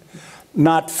booth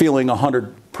not feeling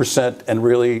 100% and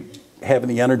really having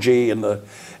the energy and the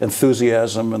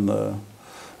enthusiasm and the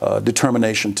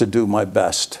determination to do my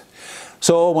best.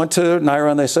 So I went to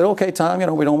NYRA and they said, okay, Tom, you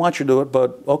know, we don't want you to do it,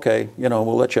 but okay, you know,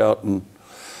 we'll let you out.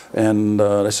 And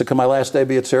they said, can my last day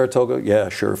be at Saratoga? Yeah,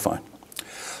 sure, fine.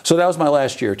 So that was my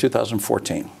last year,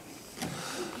 2014.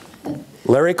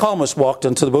 Larry Kalmus walked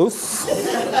into the booth.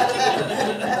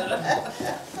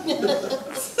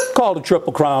 Called a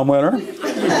Triple Crown winner.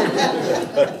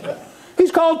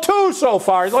 He's called 2 so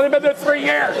far. He's only been there 3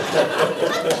 years.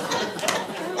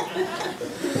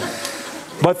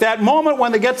 But that moment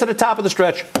when they get to the top of the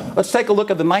stretch, let's take a look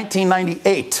at the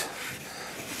 1998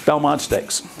 Belmont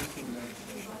Stakes. In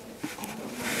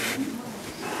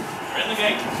the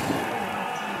gate.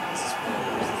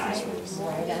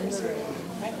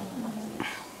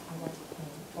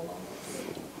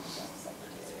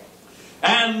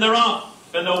 And they're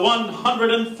off in the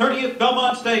 130th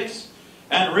Belmont Stakes.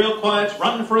 And Real Quiet's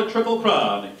run for a Triple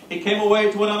Crown. He came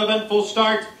away to an uneventful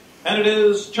start, and it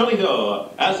is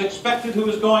Cholito, as expected, who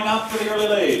is going out for the early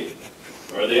lead.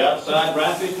 For the outside,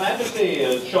 Raffy's Majesty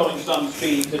is showing some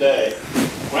speed today.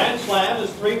 Grand Slam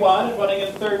is 3 wide and running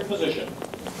in 3rd position.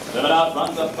 Limit Out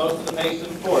runs up close to the pace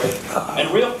in 4th. And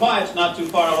Real Quiet's not too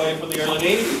far away from the early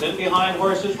lead. He's in behind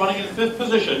horses running in 5th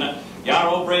position.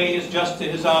 Yarrow Bray is just to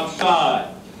his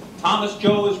outside. Thomas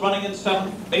Joe is running in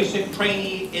 7th. Basic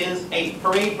Trainee is 8th.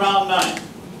 Parade Round 9th.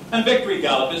 And Victory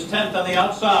Gallop is 10th on the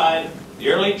outside. The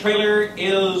early trailer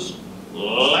is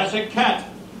Classic Cat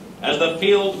as the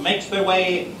field makes their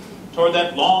way toward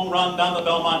that long run down the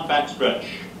Belmont backstretch.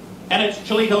 And it's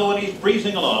Cholito, and he's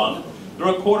breezing along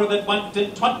through a quarter that went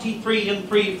in 23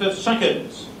 3/5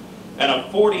 seconds. And a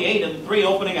 48 3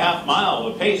 opening half mile.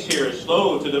 The pace here is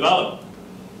slow to develop.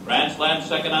 Grand Slam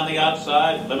second on the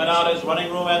outside. Limit Out is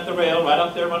running room at the rail. Right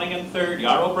up there running in 3rd.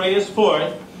 Yarrow Bray is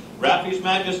 4th. Raffy's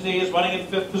Majesty is running in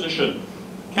 5th position.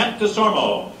 Kent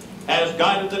DeSormo has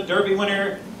guided the Derby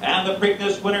winner and the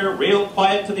Preakness winner Real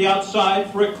Quiet to the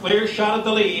outside for a clear shot at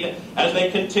the lead as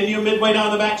they continue midway down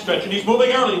the backstretch. And he's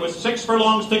moving early with 6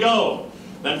 furlongs to go.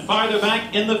 Then farther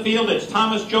back in the field, it's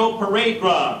Thomas Joe Parade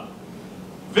Ground.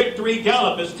 Victory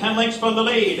Gallop is 10 lengths from the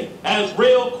lead, as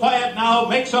Real Quiet now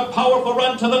makes a powerful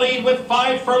run to the lead with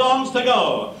 5 furlongs to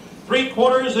go.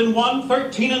 3/4 in 1,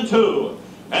 13 and 2.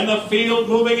 And the field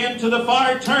moving into the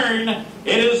far turn,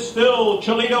 it is still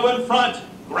Cholito in front.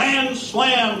 Grand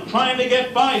Slam trying to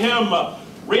get by him.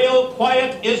 Real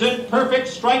Quiet is in perfect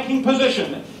striking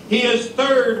position. He is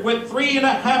third with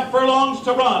 3.5 furlongs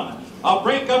to run. A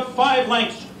break of 5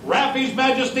 lengths. Raffy's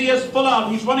Majesty is full out.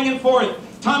 He's running in fourth.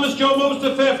 Thomas Joe moves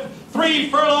to fifth. 3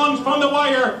 furlongs from the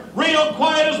wire. Real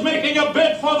Quiet is making a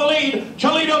bid for the lead.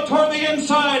 Cholito toward the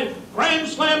inside. Grand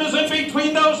Slam is in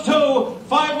between those two.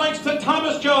 5 lengths to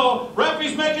Thomas Joe.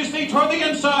 Raffy's Majesty toward the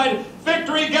inside.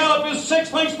 Victory Gallop is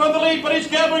 6 lengths from the lead, but he's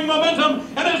gathering momentum.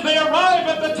 And as they arrive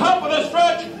at the top of the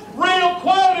stretch, Real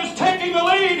Quiet is taking the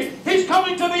lead. He's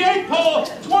coming to the 8th pole.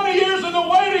 20 years in the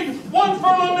waiting. 1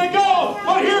 furlong to go.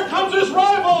 But here comes his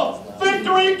rival,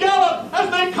 Victory Gallop, as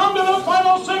they come to the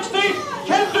final 60.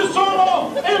 Ken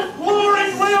DeSormo is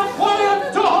luring Real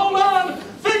Quiet to hold on.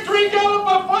 Victory Gallop,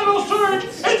 a final surge.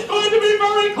 It's going to be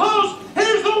very close.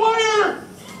 Here's the wire.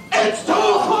 It's too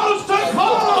close to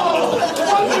call.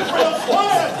 Was it Real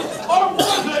Quiet or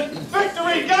was it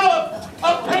Victory Gallop?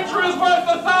 A picture is worth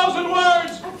 1,000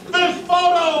 words. This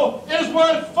photo is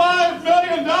worth $5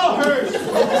 million. Oh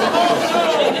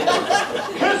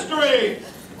no. History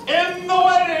in the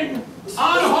waiting,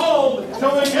 on hold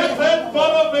till we get that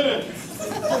photo finished.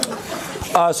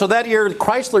 So that year,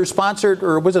 Chrysler sponsored,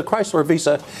 or was it Chrysler or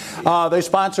Visa? They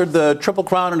sponsored the Triple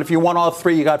Crown, and if you won all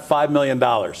 3, you got $5 million.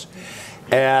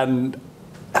 And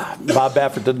Bob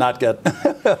Baffert did not get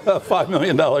a $5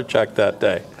 million check that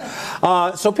day.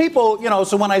 So people, you know,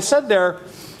 so when I said there,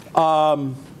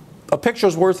 a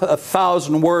picture's worth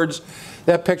 1,000 words,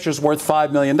 that picture's worth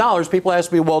 $5 million, people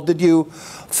ask me, well, did you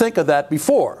think of that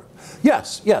before?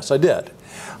 Yes, I did.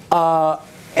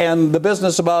 And the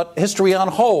business about history on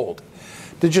hold,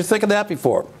 did you think of that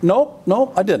before?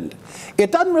 No, I didn't.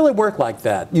 It doesn't really work like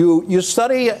that. You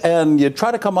study and you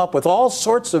try to come up with all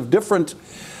sorts of different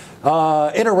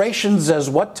iterations as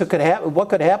what could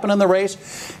happen in the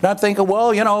race. And I'm thinking,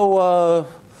 well, you know,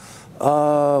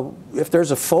 if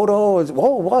there's a photo,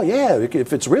 well, yeah,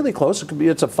 if it's really close,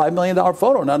 it's a $5 million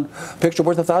photo, not a picture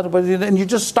worth 1,000. And you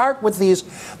just start with these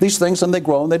things, and they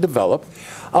grow and they develop.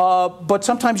 But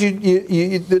sometimes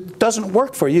it doesn't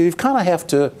work for you. You kind of have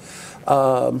to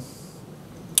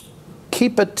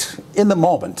keep it in the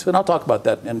moment, and I'll talk about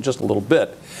that in just a little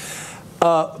bit.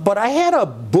 But I had a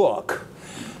book,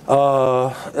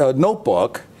 a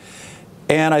notebook,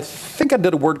 and I think I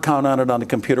did a word count on it on the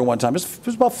computer one time. It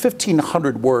was about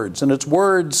 1,500 words, and it's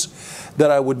words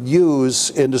that I would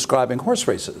use in describing horse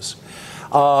races.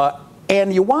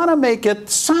 And you want to make it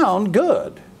sound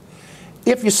good.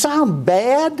 If you sound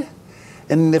bad,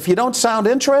 and if you don't sound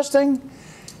interesting,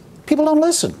 people don't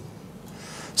listen.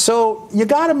 So you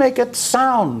got to make it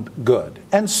sound good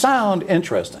and sound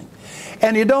interesting.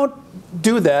 And you don't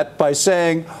do that by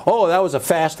saying, oh, that was a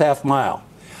fast half mile.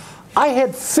 I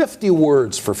had 50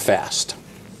 words for fast.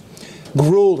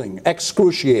 Grueling,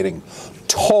 excruciating,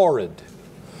 torrid.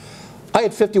 I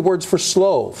had 50 words for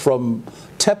slow, from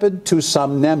tepid to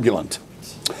somnambulant.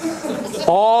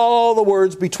 All the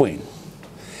words between.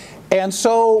 And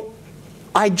so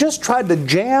I just tried to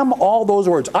jam all those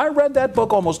words. I read that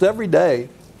book almost every day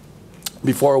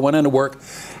before I went into work.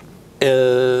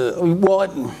 Well,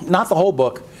 not the whole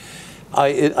book.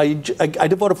 I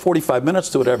devoted 45 minutes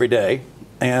to it every day,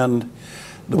 and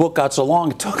the book got so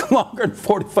long it took longer than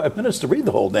 45 minutes to read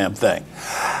the whole damn thing.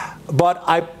 But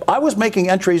I was making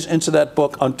entries into that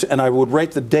book, and I would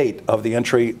write the date of the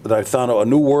entry that I found a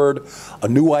new word, a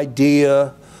new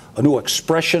idea, a new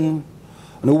expression,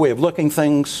 a new way of looking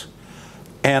things,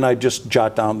 and I just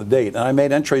jot down the date. And I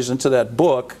made entries into that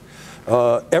book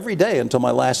every day until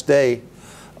my last day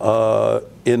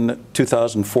in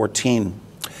 2014.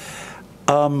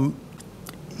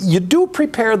 You do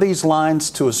prepare these lines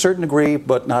to a certain degree,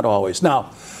 but not always.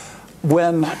 Now,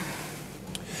 when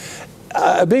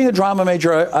being a drama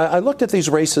major, I looked at these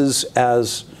races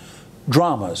as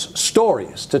dramas,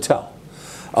 stories to tell.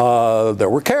 There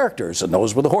were characters, and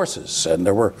those were the horses. And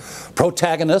there were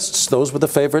protagonists, those were the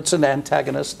favorites, and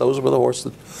antagonists, those were the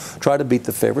horses that tried to beat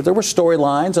the favorite. There were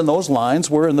storylines, and those lines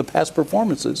were in the past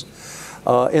performances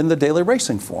in the daily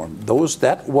racing form.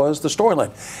 That was the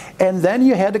storyline. And then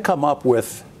you had to come up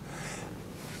with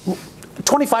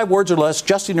 25 words or less,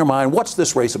 just in your mind, what's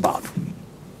this race about?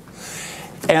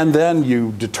 And then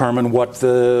you determine what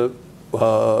the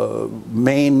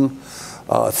main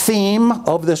theme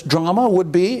of this drama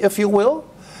would be, if you will.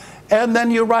 And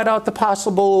then you write out the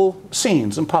possible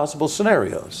scenes and possible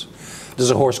scenarios. Does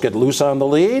a horse get loose on the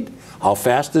lead? How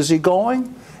fast is he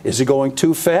going? Is he going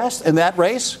too fast in that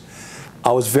race?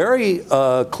 I was very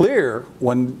clear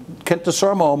when Kent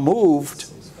DeSormo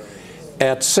moved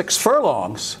at 6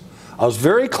 furlongs. I was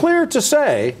very clear to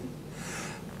say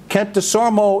Kent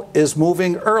DeSormo is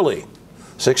moving early.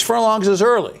 6 furlongs is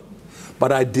early.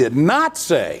 But I did not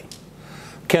say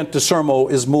Kent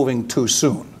DeSormo is moving too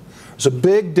soon. There's a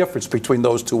big difference between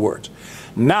those two words.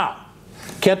 Now,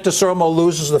 Kent DeSormo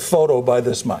loses the photo by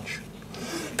this much.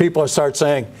 People start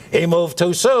saying, he moved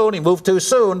too soon, he moved too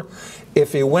soon.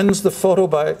 If he wins the photo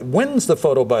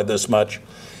by this much,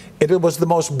 it was the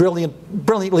most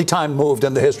brilliantly timed move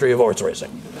in the history of horse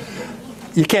racing.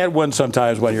 You can't win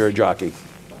sometimes when you're a jockey.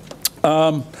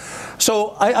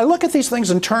 So I look at these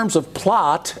things in terms of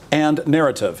plot and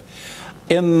narrative.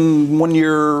 When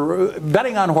you're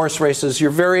betting on horse races,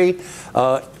 you're very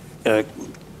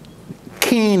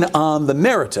keen on the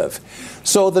narrative.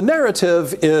 So the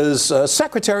narrative is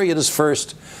Secretariat is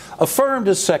first, Affirmed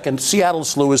is second, Seattle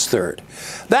Slew is third.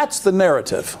 That's the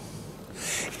narrative.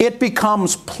 It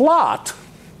becomes plot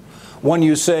when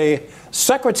you say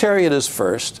Secretariat is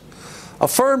first,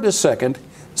 Affirmed is second,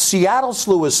 Seattle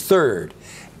Slew is third.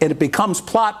 And it becomes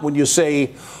plot when you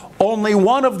say only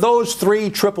one of those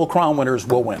 3 Triple Crown winners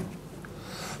will win.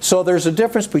 So there's a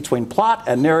difference between plot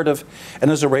and narrative,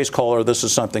 and as a race caller, this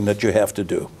is something that you have to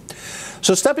do.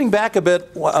 So stepping back a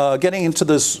bit, getting into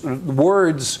this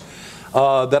words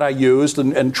that I used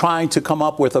and trying to come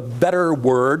up with a better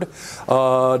word,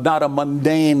 not a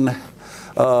mundane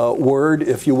word,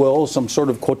 if you will, some sort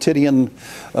of quotidian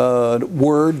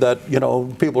word that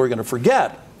people are going to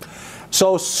forget.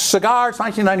 So Cigar, it's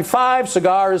 1995,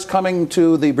 Cigar is coming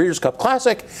to the Breeders' Cup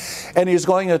Classic, and he's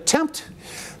going to attempt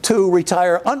to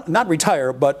retire, not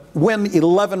retire, but win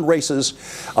 11 races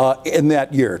in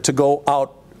that year, to go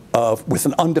out with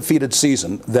an undefeated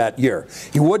season that year.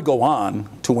 He would go on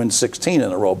to win 16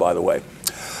 in a row, by the way.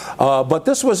 But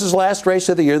this was his last race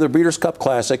of the year, the Breeders' Cup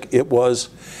Classic. It was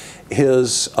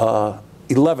his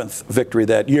 11th victory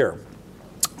that year.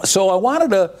 So I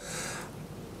wanted to,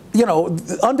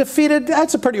 undefeated,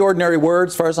 that's a pretty ordinary word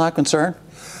as far as I'm concerned.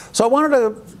 So I wanted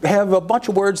to have a bunch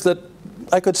of words that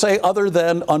I could say other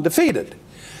than undefeated.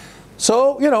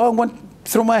 So, I went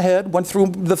through my head, went through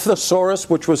the thesaurus,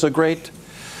 which was a great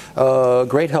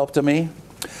help to me.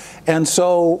 And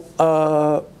so,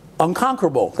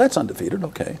 unconquerable, that's undefeated,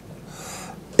 okay.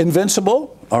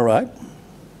 Invincible, all right.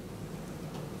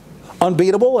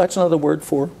 Unbeatable, that's another word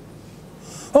for.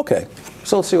 Okay,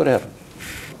 so let's see what happens.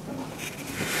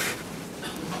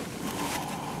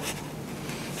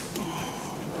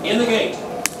 In the gate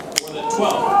for the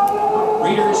 12th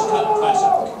Breeders' Cup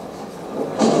Classic.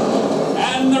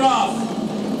 And they're off.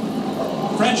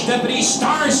 French Deputy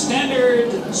Star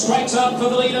Standard strikes out for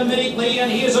the lead immediately,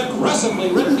 and he is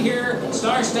aggressively ridden here.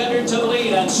 Star Standard to the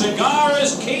lead, and Cigar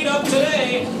is keyed up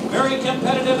today. Very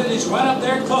competitive, and he's right up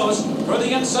there close for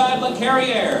the inside Le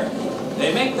Carrière.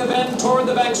 They make the bend toward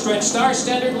the backstretch. Star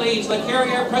Standard leads. Le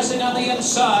Carrière pressing on the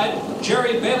inside.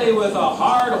 Jerry Bailey with a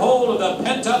hard hold of the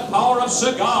pent-up power of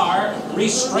Cigar.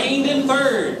 Restrained in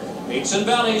third. Peaks and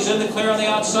Valleys in the clear on the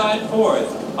outside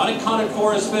fourth. Unaccounted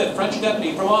for is fifth. French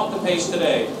Deputy from off the pace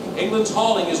today. England's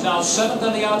Hauling is now 7th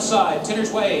on the outside.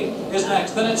 Tinner's Way is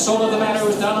next. Then it's Soul of the Manor,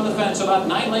 who's down on the fence about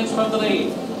 9 lengths from the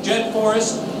lead. Jed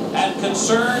Forrest and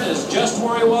Concern is just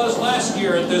where he was last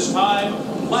year at this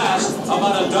time. Last,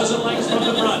 about a dozen lengths from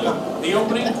the front. The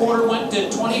opening quarter went in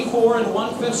 24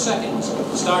 1/5 seconds.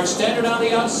 Star Standard on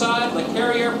the outside. Le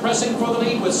Carrière pressing for the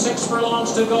lead with 6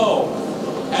 furlongs to go.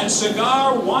 And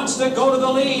Cigar wants to go to the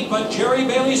lead, but Jerry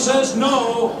Bailey says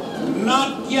no,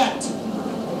 not yet.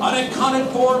 Unaccounted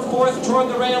for, fourth toward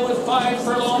the rail with 5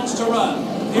 furlongs to run.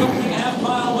 The opening half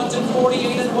mile went in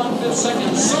 48 1/5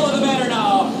 seconds. Soul of the Manor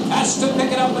now has to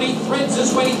pick it up, but he threads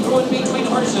his way through in between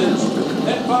horses.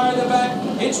 Then far the back,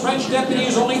 it's French Deputy,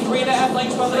 who's only 3.5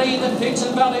 lengths from the lead. Then Peaks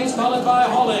and Valleys, followed by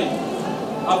Hauling.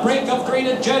 A break of 3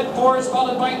 to Jed Forrest,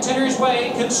 followed by Tinner's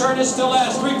Way. Concern is still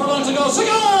last. 3 furlongs to go.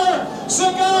 Cigar!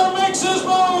 Cigar makes his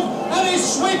move, and he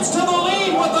sweeps to the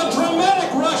lead with a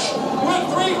dramatic rush with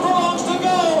 3 furlongs to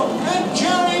go. And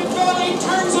Jerry Bailey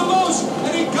turns him loose,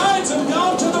 and he guides him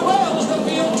down to the rails. The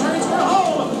field turns for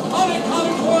home.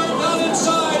 Unaccounted for down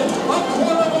inside. A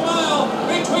quarter of a mile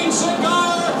between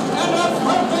Cigar and a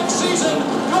perfect season.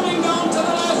 Coming down to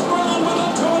the last furlong with a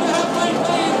 2.5 length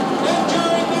lead. And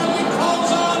Jerry Bailey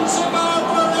calls on Cigar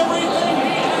for everything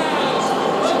he has.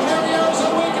 The Carrière is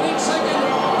awakening second.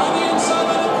 On the inside,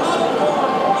 unaccounted for.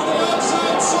 On the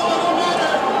outside, Soul of the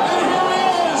Manor. And here he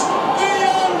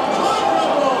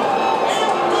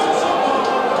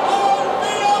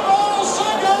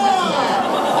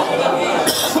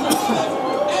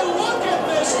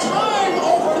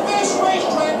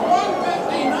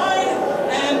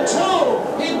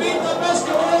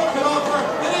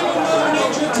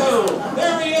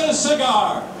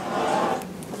car.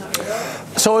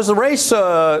 So as the race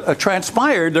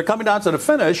transpired, they're coming down to the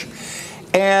finish,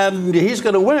 and he's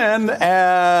going to win,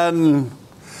 and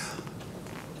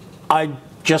I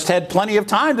just had plenty of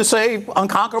time to say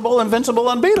unconquerable, invincible,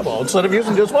 unbeatable, instead of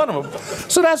using just one of them.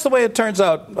 So that's the way it turns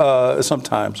out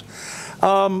sometimes.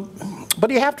 But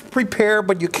you have to prepare,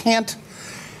 but you can't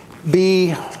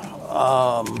be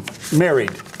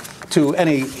married to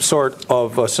any sort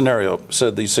of scenario,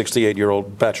 said the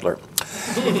 68-year-old bachelor.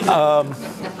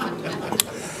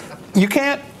 You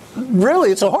can't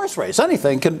really, it's a horse race.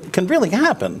 Anything can really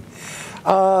happen.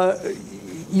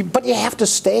 But you have to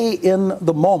stay in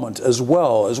the moment as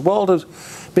well as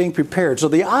being prepared. So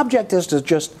the object is to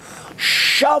just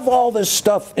shove all this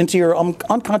stuff into your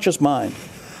unconscious mind.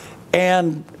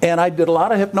 And I did a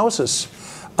lot of hypnosis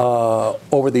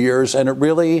over the years, and it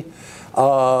really,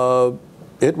 I'll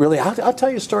tell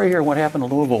you a story here, what happened in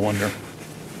Louisville one year.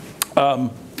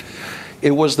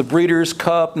 It was the Breeders'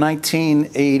 Cup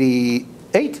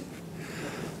 1988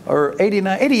 or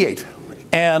 88.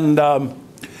 And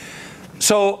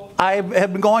so I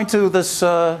had been going to this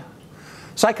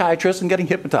psychiatrist and getting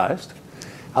hypnotized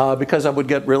because I would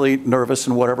get really nervous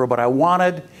and whatever, but I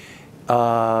wanted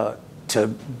to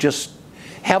just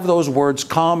have those words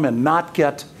come and not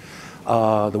get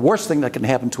the worst thing that can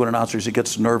happen to an announcer is he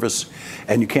gets nervous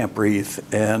and you can't breathe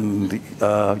and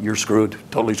you're screwed,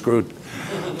 totally screwed.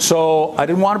 So I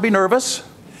didn't want to be nervous,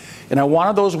 and I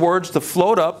wanted those words to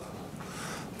float up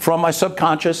from my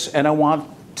subconscious, and I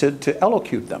wanted to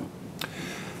elocute them.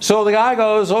 So the guy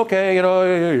goes, okay, you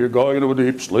know, you're going into a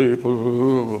deep sleep.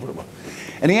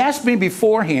 And he asked me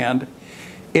beforehand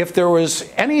if there was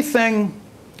anything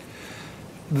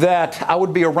that I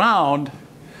would be around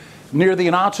near the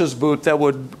announcer's booth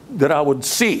that I would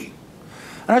see.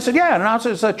 And I said, yeah, an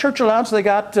announcer, it's a Churchill announcer. They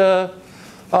got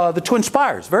the Twin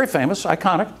Spires, very famous,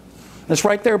 iconic. And it's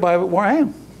right there by where I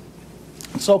am.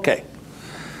 It's okay.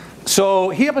 So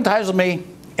he hypnotizes me,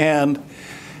 and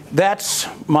that's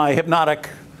my hypnotic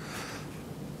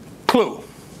clue.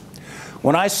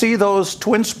 When I see those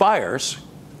Twin Spires,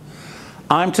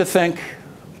 I'm to think,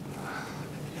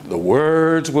 the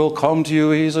words will come to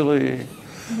you easily.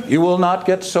 You will not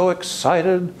get so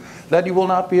excited that you will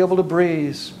not be able to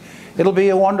breathe. It'll be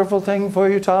a wonderful thing for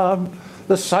you, Tom.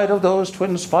 The sight of those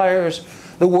Twin Spires.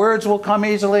 The words will come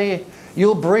easily.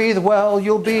 You'll breathe well.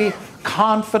 You'll be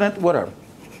confident, whatever.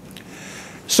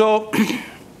 So,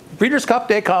 Breeders' Cup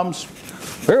Day comes.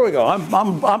 Here we go.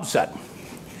 I'm set.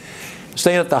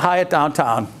 Staying at the Hyatt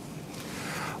downtown.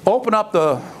 Open up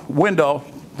the window,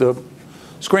 the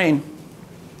screen.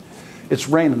 It's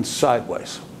raining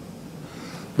sideways.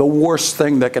 The worst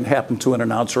thing that can happen to an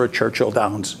announcer at Churchill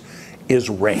Downs is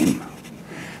rain.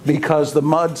 Because the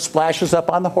mud splashes up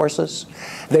on the horses.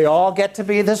 They all get to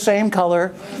be the same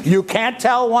color. You can't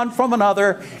tell one from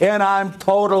another, and I'm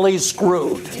totally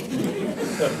screwed.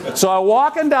 So I'm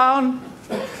walking down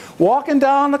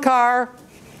the car,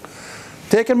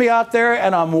 taking me out there,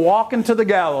 and I'm walking to the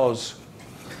gallows.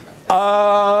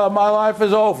 My life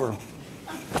is over.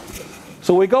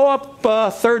 So we go up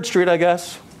 3rd Street, I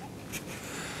guess.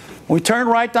 We turn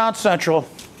right down Central.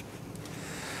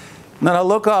 And then I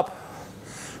look up.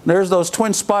 There's those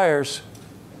Twin Spires.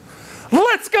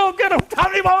 Let's go get them,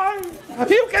 Tommy boy!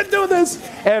 You can do this!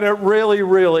 And it really,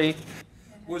 really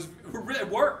it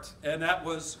worked. And that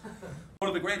was one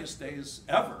of the greatest days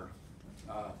ever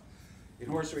in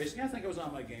horse racing. I think I was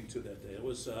on my game too that day. It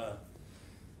was,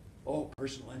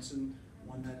 Percy Lenson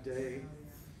won that day.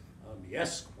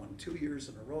 Yes, won 2 years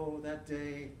in a row that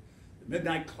day. The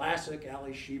Midnight Classic,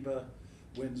 Ali Sheba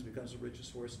wins, becomes the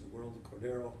richest horse in the world. The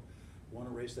Cordero won a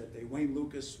race that day. Wayne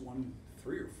Lucas won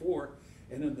 3 or 4.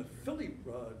 And in the filly,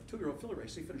 2-year-old filly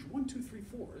race, he finished 1, 2, 3,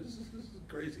 4. This is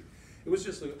crazy. It was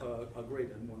just a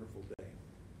great and wonderful day.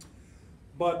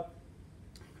 But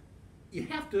you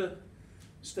have to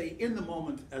stay in the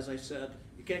moment, as I said.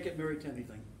 You can't get married to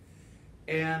anything.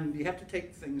 And you have to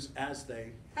take things as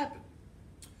they happen.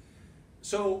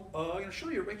 So I'm going to show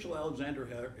you Rachel Alexandra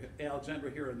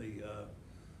here in the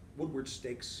Woodward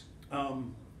Stakes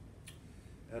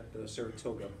at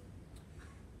Saratoga.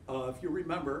 If you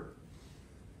remember,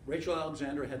 Rachel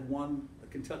Alexandra had won the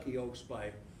Kentucky Oaks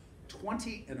by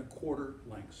 20 1/4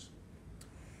 lengths.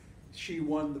 She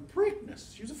won the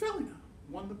Preakness. She was a filly now.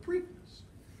 Won the Preakness.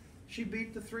 She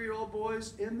beat the 3-year-old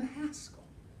boys in the Haskell.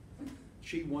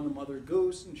 She won the Mother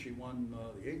Goose, and she won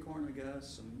the Acorn, I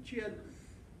guess. And she had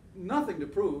nothing to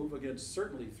prove against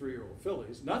certainly 3-year-old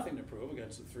fillies, nothing to prove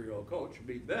against the 3-year-old coach,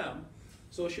 beat them.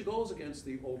 So she goes against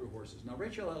the older horses. Now,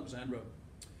 Rachel Alexandra,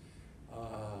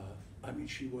 I mean,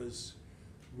 she was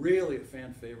really a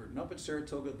fan favorite. And up at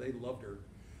Saratoga, they loved her.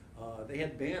 They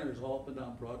had banners all up and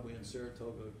down Broadway in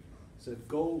Saratoga. Said,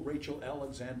 "Go Rachel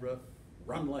Alexandra,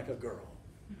 run like a girl."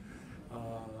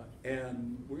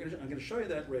 And I'm going to show you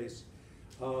that race.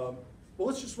 Well,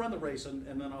 let's just run the race, and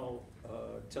then I'll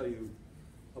tell you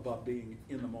about being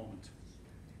in the moment.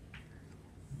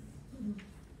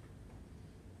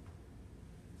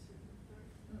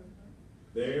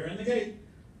 They're in the gate.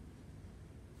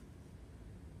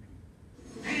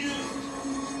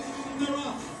 And they're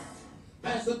off.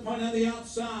 Past the point on the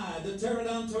outside. The tear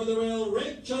down toward the rail.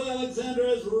 Rachel Alexandra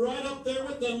is right up there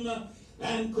with them.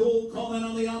 And Cool Coleman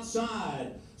on the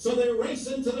outside. So they race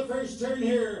into the first turn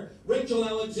here. Rachel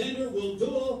Alexander will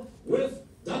duel with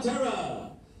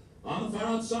Daterra. On the far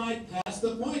outside, past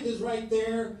the point is right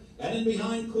there. And in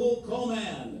behind Cool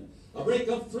Coleman. A break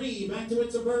of 3. Back to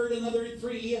It's a Bird, another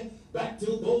 3. Back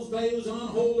to Bulls Bay, who's on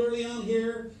hold early on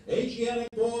here. Asiatic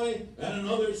Boy, and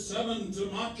another 7 to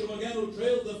Macho again, who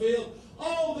trails the field.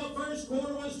 Oh, the first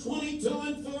quarter was 22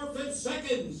 4/5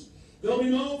 seconds. There'll be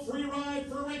no free ride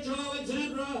for Rachel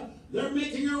Alexandra. They're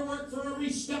making her work for every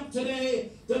step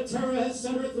today. Daterra has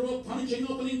sent her through a punishing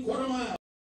opening quarter mile.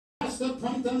 Past the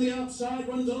point on the outside,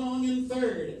 runs along in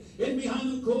 3rd. In behind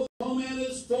them, Cool Coleman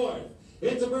is 4th.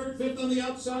 It's a Bird 5th on the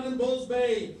outside in Bulls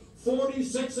Bay.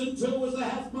 46 2 was the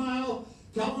half mile.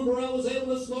 Calvin Burrell was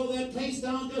able to slow that pace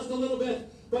down just a little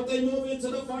bit, but they move into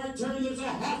the far turn. There's a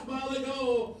half mile to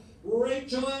go.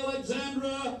 Rachel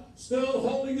Alexandra still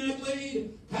holding that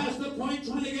lead. Past the point,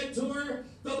 trying to get to her.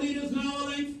 The lead is now a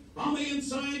length. On the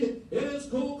inside, it is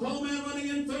Cool Coleman running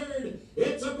in 3rd.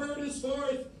 It's a Bird is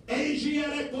 4th.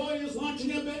 Asiatic Boy is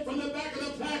launching a bit from the back of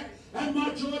the pack. And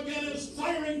Macho again is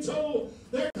firing too.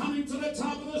 They're coming to the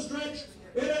top of the stretch.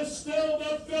 It is still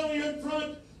the filly in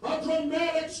front. A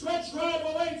dramatic stretch drive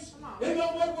awaits in the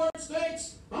Woodward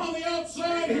Stakes. On the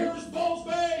outside, here's Bulls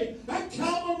Bay. And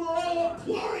Calvin Morello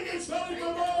pouring his filly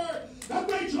for more.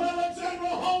 And Rachel Alexandra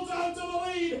holds on to the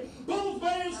lead. Bulls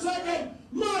Bay is 2nd.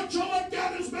 Macho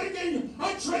again is making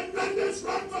a tremendous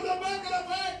run for the back of the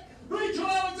pack. Rachel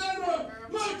Alexandra,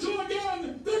 Macho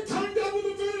again. They're coming down to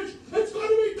the finish. It's going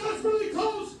to be desperately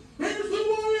close. Here's the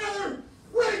warrior.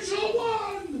 Rachel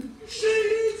won.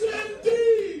 She's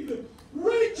indeed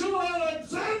Rachel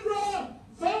Alexandra,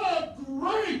 the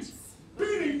great,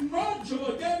 beating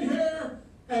Macho again here.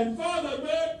 And for the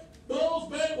bit, Bulls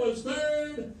Bay was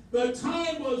 3rd. The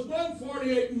time was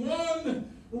 1:48.1.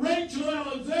 Rachel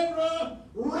Alexandra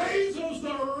raises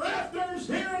the rafters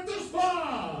here at the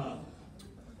spa.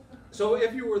 So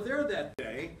if you were there that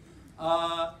day,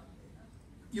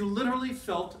 you literally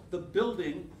felt the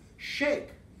building shake.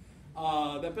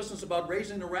 That business about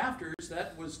raising the rafters,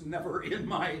 that was never in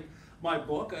my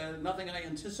book, nothing I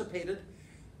anticipated,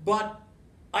 but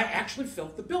I actually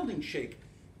felt the building shake.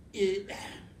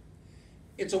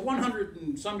 It's a 100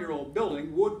 and some year old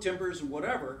building, wood, timbers, and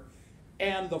whatever,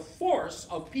 and the force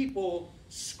of people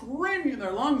screaming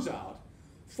their lungs out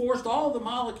forced all the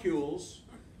molecules.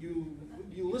 You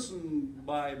listen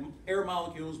by air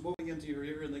molecules moving into your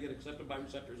ear, and they get accepted by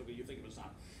receptors of what you think of a sound.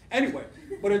 Anyway,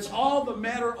 but it's all the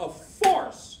matter of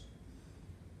force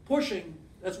pushing.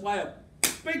 That's why a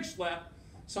big slap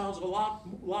sounds a lot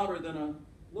louder than a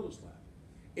little slap.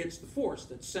 It's the force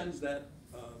that sends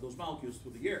those molecules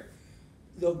through the air.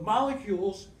 The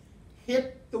molecules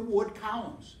hit the wood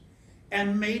columns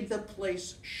and made the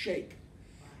place shake.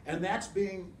 And that's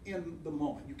being in the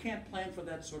moment. You can't plan for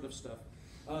that sort of stuff.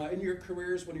 In your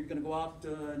careers, when you're going to go out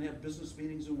and have business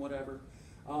meetings and whatever,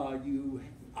 you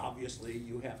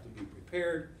have to be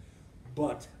prepared,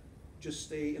 but just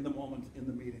stay in the moment in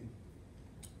the meeting.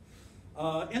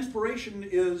 Inspiration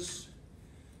is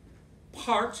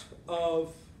part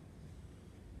of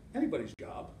anybody's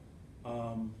job.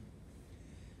 I'm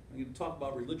going to talk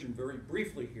about religion very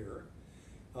briefly here.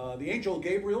 The angel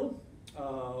Gabriel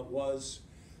was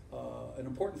an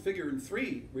important figure in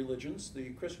 3 religions: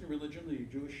 the Christian religion, the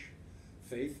Jewish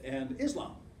faith, and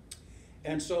Islam.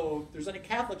 And so if there's any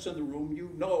Catholics in the room, you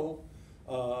know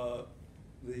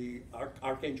the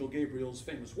Archangel Gabriel's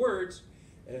famous words,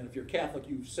 and if you're Catholic,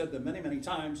 you've said them many, many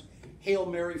times. Hail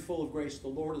Mary, full of grace, the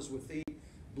Lord is with thee.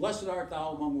 Blessed art thou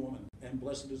among women, and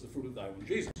blessed is the fruit of thy womb,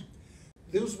 Jesus.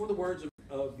 Those were the words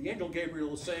of the angel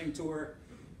Gabriel saying to her,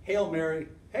 Hail Mary,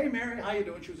 hey Mary, how you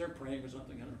doing? She was there praying or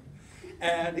something, I don't know.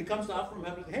 And he comes out from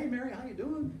heaven, hey Mary, how you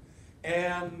doing?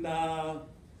 And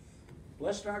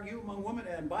blessed are you among women,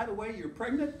 and by the way, you're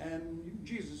pregnant, and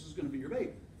Jesus is going to be your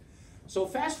baby. So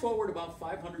fast forward about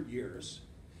 500 years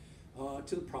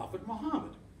to the prophet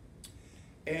Muhammad.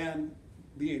 And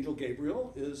the angel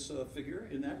Gabriel is a figure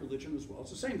in that religion as well.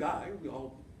 It's the same guy.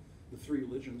 The 3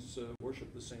 religions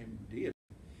worship the same deity.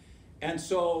 And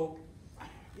so,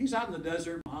 he's out in the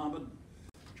desert, Muhammad,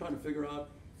 trying to figure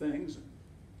out things.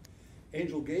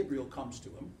 Angel Gabriel comes to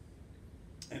him,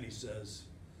 and he says,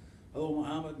 "Hello,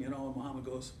 Muhammad." You know, and Muhammad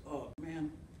goes, "Oh,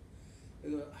 man,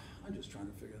 I'm just trying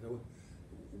to figure it out.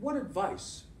 What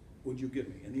advice would you give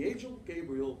me?" And the angel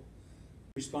Gabriel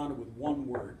responded with one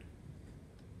word: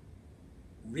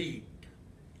 read.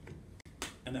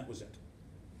 And that was it.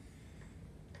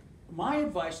 My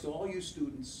advice to all you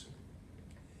students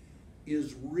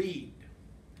is read.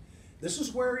 This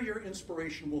is where your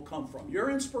inspiration will come from.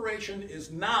 Your inspiration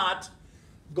is not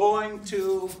going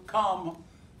to come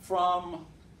from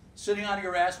sitting on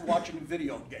your ass watching a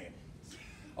video game.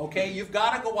 Okay, you've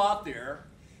got to go out there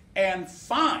and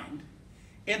find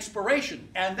inspiration.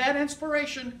 And that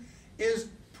inspiration is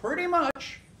pretty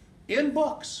much in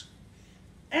books.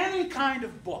 Any kind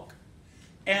of book.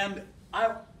 And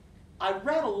I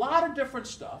read a lot of different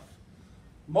stuff,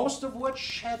 most of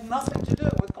which had nothing to do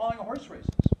with calling horse races.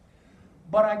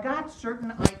 But I got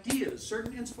certain ideas,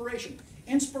 certain inspiration.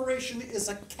 Inspiration is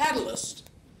a catalyst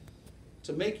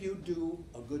to make you do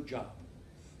a good job,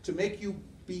 to make you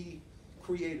be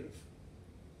creative.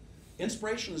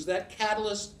 Inspiration is that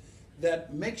catalyst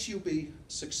that makes you be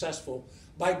successful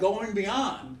by going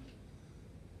beyond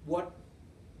what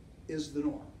is the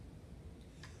norm.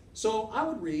 So I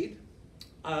would read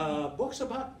books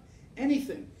about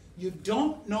anything. You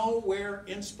don't know where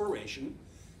inspiration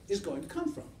is going to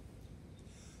come from.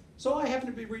 So I happen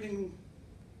to be reading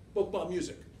a book about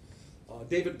music.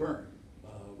 David Byrne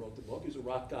wrote the book. He's a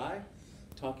rock guy,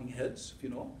 Talking Heads, if you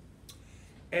know.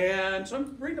 And so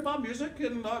I'm reading about music,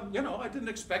 and you know, I didn't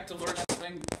expect to learn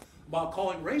anything about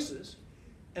calling races.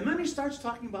 And then he starts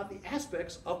talking about the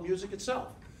aspects of music itself: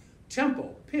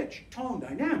 tempo, pitch, tone,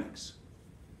 dynamics.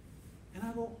 And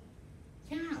I go,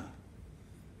 yeah.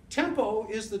 Tempo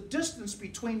is the distance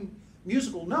between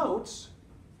musical notes,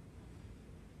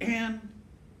 and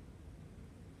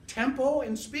tempo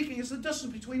in speaking is the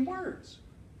distance between words.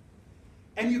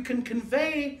 And you can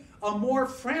convey a more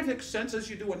frantic sense as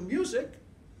you do in music,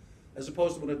 as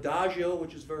opposed to an adagio,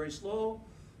 which is very slow,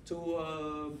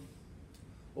 to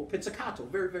pizzicato,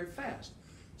 very, very fast.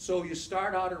 So you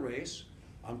start out a race,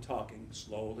 I'm talking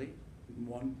slowly,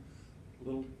 one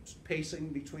little pacing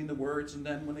between the words, and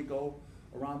then when they go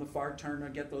around the far turn, I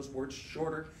get those words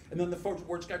shorter, and then the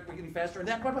words start getting faster, and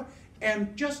that,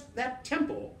 and just that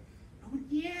tempo, I went,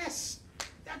 yes,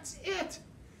 that's it.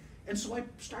 And so I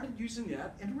started using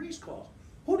that in race calls.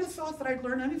 Who'd have thought that I'd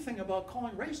learn anything about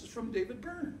calling races from David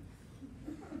Byrne?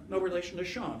 No relation to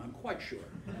Sean, I'm quite sure.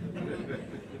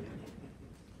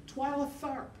 Twyla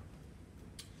Tharp,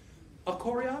 a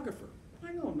choreographer.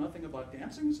 I know nothing about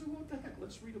dancing, so what the heck,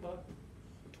 let's read about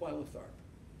Twyla Tharp.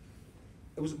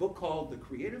 It was a book called The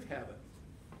Creative Habit.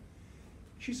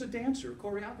 She's a dancer, a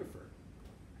choreographer.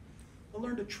 I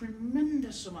learned a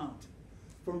tremendous amount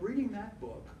from reading that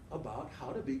book about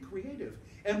how to be creative.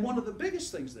 And one of the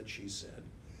biggest things that she said,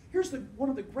 here's one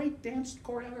of the great dance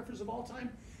choreographers of all time,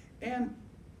 and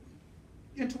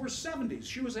into her 70s,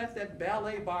 she was at that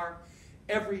ballet bar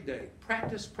every day.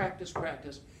 Practice, practice,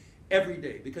 practice, every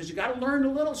day. Because you got to learn the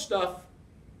little stuff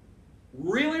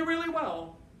really, really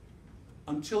well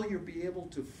until you'll be able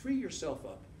to free yourself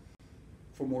up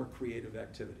for more creative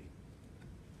activity.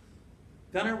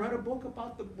 Then I read a book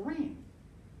about the brain.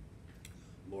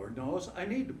 Lord knows I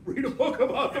need to read a book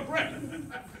about the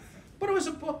brain. But it was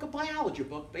a book, a biology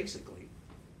book, basically.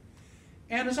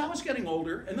 And as I was getting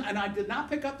older, and I did not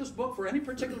pick up this book for any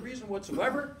particular reason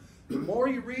whatsoever, the more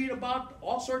you read about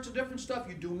all sorts of different stuff,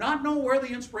 you do not know where the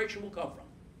inspiration will come from.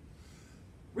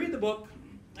 Read the book,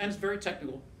 and it's very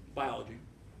technical, biology.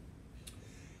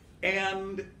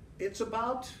 And it's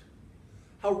about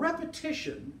how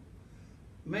repetition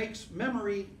makes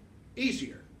memory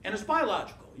easier. And it's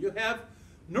biological. You have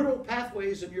neural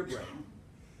pathways in your brain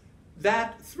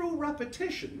that through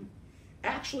repetition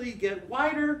actually get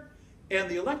wider, and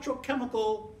the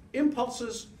electrochemical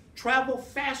impulses travel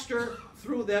faster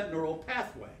through that neural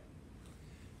pathway.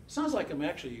 Sounds like I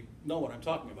actually know what I'm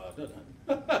talking about, doesn't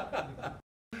it?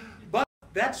 But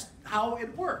that's how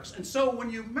it works. And so when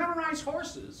you memorize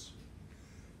horses,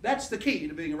 that's the key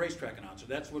to being a racetrack announcer.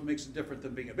 That's what makes it different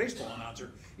than being a baseball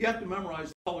announcer. You have to memorize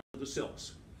the colors of the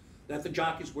silks that the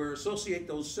jockeys wear, associate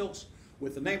those silks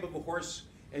with the name of a horse,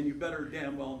 and you better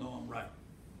damn well know them right.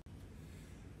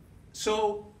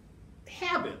 So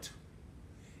habit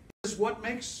is what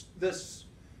makes this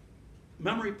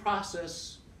memory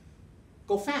process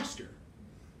go faster.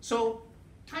 So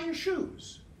tie your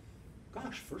shoes.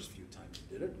 Gosh, first few times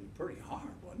you did it, it was pretty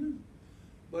hard, wasn't it?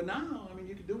 But now, I mean,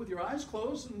 you could do it with your eyes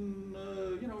closed and,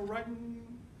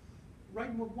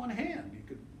 writing with one hand. You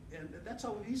could, and that's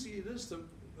how easy it is to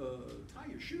tie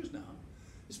your shoes down,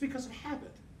 it's because of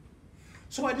habit.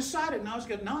 So I decided, now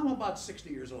I'm about 60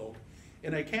 years old,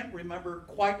 and I can't remember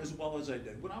quite as well as I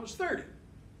did when I was 30.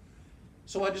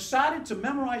 So I decided to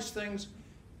memorize things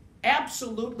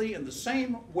absolutely in the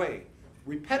same way.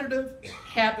 Repetitive,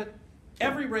 habit,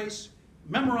 every race,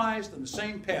 memorized in the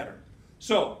same pattern.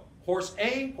 So, horse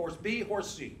A, horse B,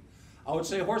 horse C. I would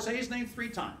say horse A is named 3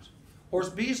 times. Horse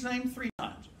B is named 3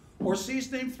 times. Horse C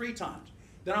is named 3 times.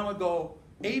 Then I would go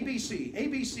ABC,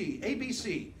 ABC,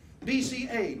 ABC,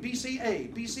 BCA,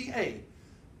 BCA, BCA,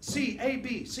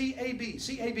 CAB, CAB,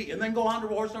 CAB, and then go on to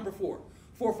horse number 4,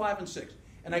 4, 5, and 6.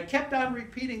 And I kept on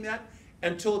repeating that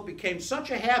until it became such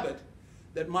a habit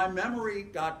that my memory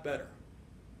got better.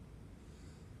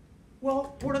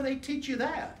 Well, where do they teach you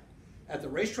that? At the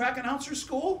racetrack announcer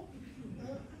school?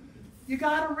 You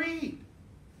got to read.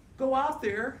 Go out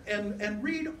there and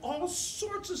read all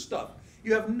sorts of stuff.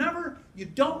 You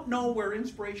don't know where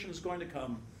inspiration is going to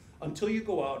come until you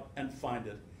go out and find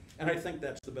it. And I think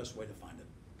that's the best way to find it.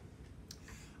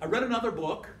 I read another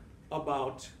book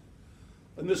about,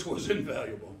 and this was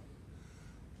invaluable,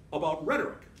 about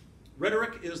rhetoric.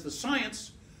 Rhetoric is the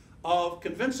science of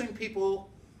convincing people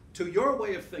to your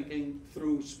way of thinking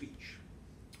through speech.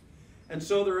 And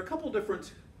so there are a couple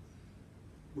different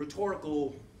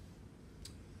rhetorical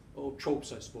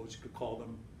tropes, I suppose you could call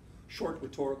them, short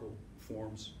rhetorical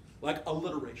forms, like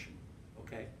alliteration,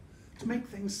 okay? To make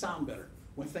things sound better.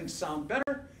 When things sound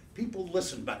better, people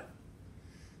listen better.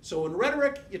 So in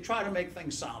rhetoric, you try to make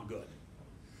things sound good.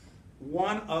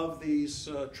 One of these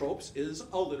tropes is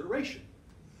alliteration.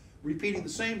 Repeating the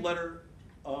same letter,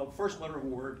 first letter of a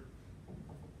word,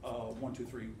 1, 2,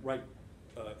 3, right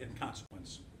in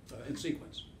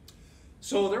sequence.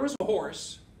 So there was a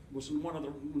horse, it was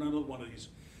another one of these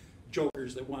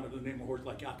jokers that wanted to name a horse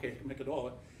like, okay, I can make it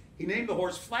all. He named the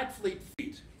horse Flat Fleet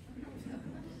Feet.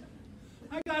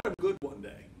 I got him good one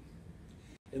day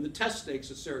in the test stakes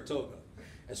at Saratoga.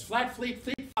 As Flat Fleet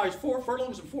Feet flies 4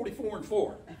 furlongs and 44 and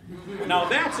 4. Now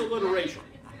that's alliteration.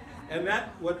 And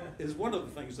that is one of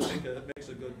the things that makes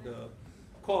a good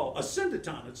call. A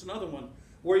syndeton, it's another one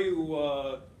where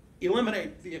you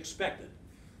eliminate the expected.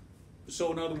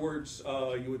 So in other words,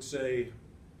 you would say,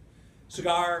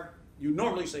 cigar, you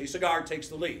normally say cigar takes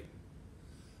the lead.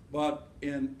 But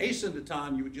in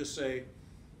asyndeton, you would just say,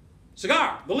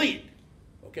 cigar, the lead.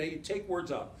 Okay, you take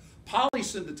words out.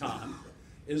 Polysyndeton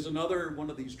is another one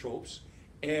of these tropes,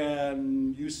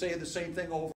 and you say the same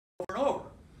thing over and over.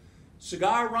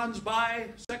 Cigar runs by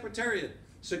Secretariat.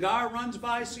 Cigar runs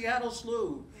by Seattle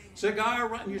Slough.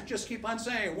 You just keep on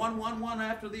saying one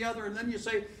after the other, and then you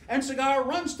say, and cigar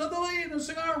runs to the lead, and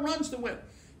cigar runs to win.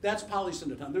 That's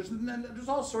polysyndeton. There's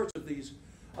all sorts of these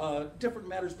different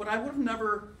matters, but I would have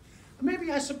never, maybe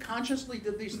I subconsciously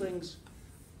did these things,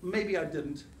 maybe I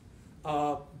didn't.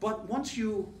 But once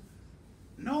you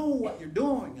know what you're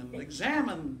doing and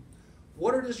examine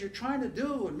what it is you're trying to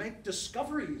do and make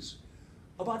discoveries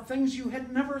about things you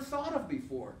had never thought of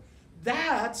before,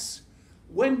 that's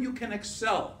when you can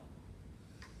excel.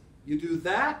 You do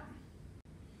that,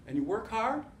 and you work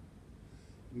hard,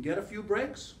 and get a few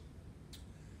breaks.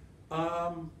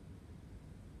 And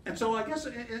so I guess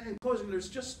in closing, there's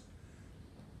just,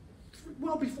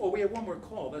 well, before, we have one more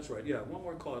call, that's right, yeah, one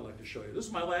more call I'd like to show you. This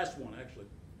is my last one, actually,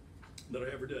 that I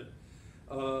ever did.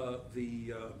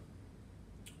 The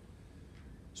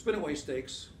Spinaway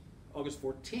Stakes, August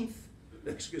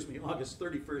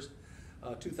 31st,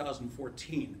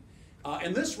 2014.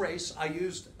 In this race, I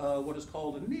used what is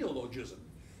called a neologism.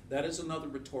 That is another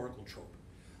rhetorical trope.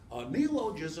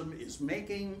 Neologism is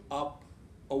making up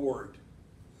a word.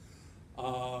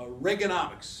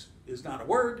 Reaganomics is not a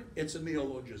word, it's a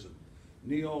neologism.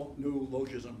 New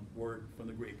logism word from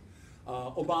the Greek.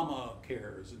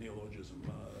 Obamacare is a neologism,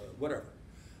 whatever.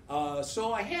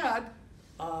 So I had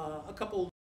a couple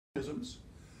of neologisms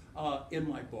in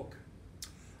my book.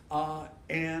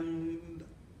 And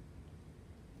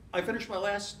I finished my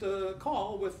last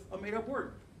call with a made-up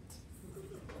word.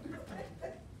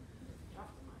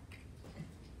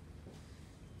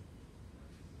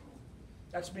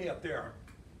 That's me up there.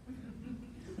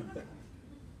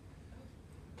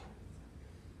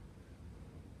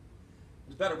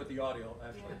 It's better with the audio,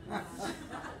 actually. Can't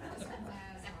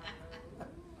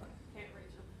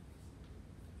reach them.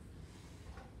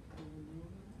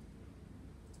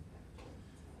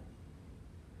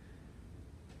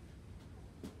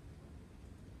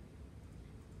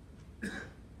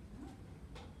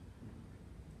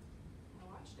 I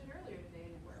watched it earlier today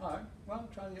and it worked. All right. Well,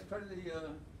 try the.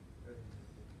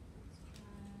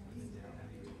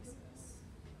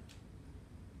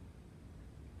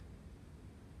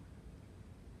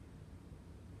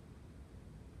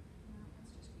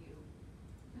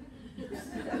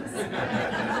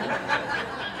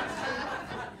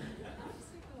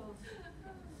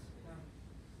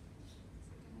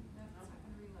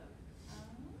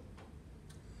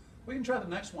 We can try the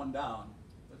next one down.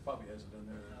 That probably has it in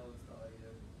there.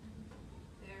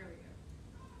 There we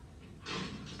go.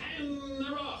 And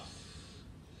they're off.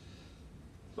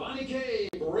 Bonnie K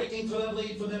breaking for that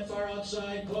lead from that far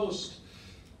outside post.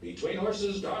 Between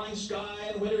horses, Darling Sky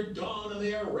and Winter Dawn, and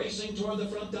they are racing toward the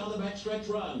front down the backstretch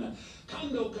run.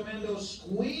 Condo Commando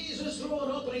squeezes through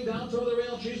an opening down toward the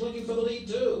rail. She's looking for the lead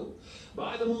too.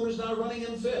 By the Moon is now running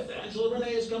in fifth. Angela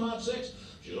Renee has come out sixth.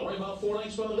 She's only about 4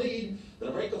 lengths from the lead. Then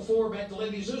a break of 4 back to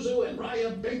Lady Zuzu, and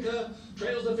Raya Binka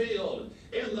trails the field.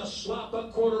 In the slop, a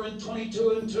quarter and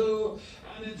 22 and 2.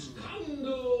 And it's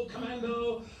Condo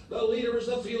Commando. The leader as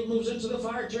the field moves into the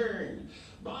far turn.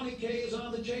 Bonnie K is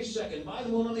on the chase second. By the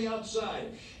Moon on the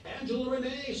outside. Angela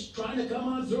Renee trying to come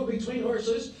on through between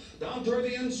horses. Down toward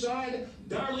the inside,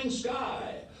 Darling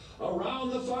Sky. Around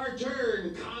the far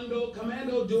turn, Condo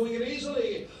Commando doing it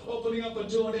easily. Opening up a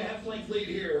 2.5 length lead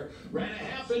here. Ran a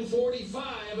half in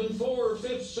 45 and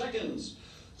 4/5 seconds.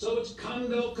 So it's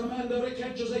Condo Commando to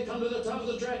catch as they come to the top of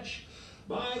the stretch.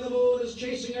 By the Moon is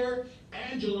chasing her.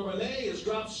 Angela Renee has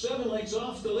dropped 7 lengths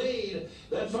off the lead.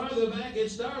 Then farther back,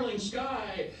 it's Darling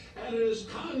Sky. And it is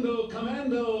Condo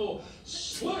Commando.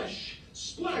 Slush!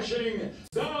 Splashing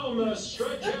down the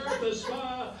stretch here at the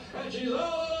Spa, and she's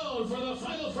all alone for the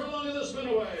final furlong of the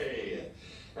spinaway.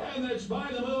 And it's By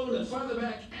the Moon, and farther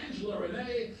back, Angela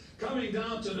Renee coming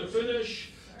down to the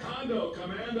finish. Condo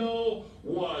Commando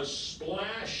was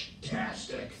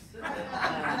splash-tastic.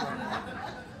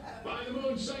 By the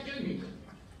Moon second,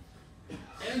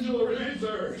 Angela Renee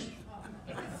third.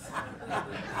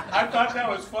 I thought that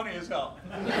was funny as hell.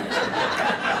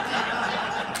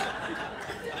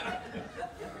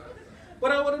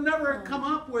 But I would have never come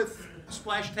up with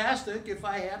Splashtastic if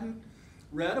I hadn't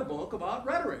read a book about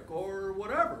rhetoric or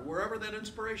whatever. Wherever that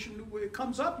inspiration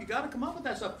comes up, you got to come up with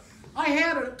that stuff. I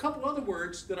had a couple other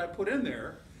words that I put in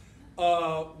there.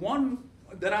 One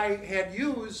that I had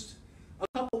used a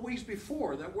couple weeks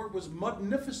before. That word was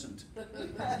mudnificent.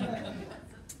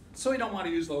 So you don't want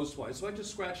to use those twice. So I just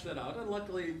scratched that out. And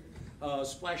luckily,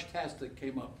 Splashtastic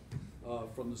came up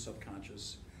from the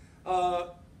subconscious.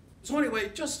 So anyway,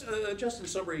 just in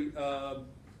summary,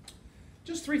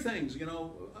 just 3 things. You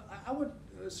know, I would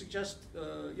suggest,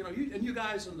 you know, you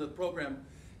guys in the program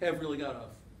have really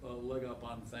got a leg up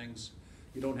on things.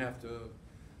 You don't have to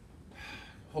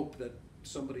hope that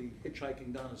somebody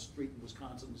hitchhiking down a street in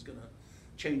Wisconsin is going to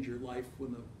change your life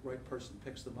when the right person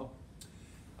picks them up.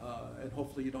 And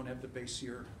hopefully you don't have to base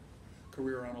your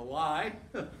career on a lie.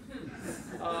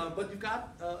 But you've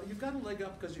got a leg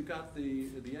up because you've got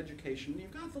the education.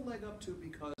 You've got the leg up too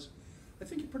because I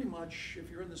think you pretty much,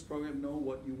 if you're in this program, know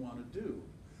what you want to do.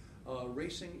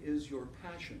 Racing is your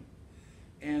passion,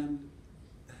 and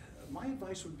my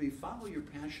advice would be follow your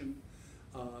passion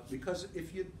because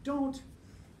if you don't,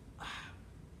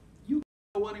 you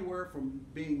can go anywhere from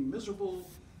being miserable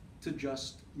to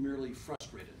just merely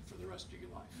frustrated for the rest of your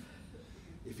life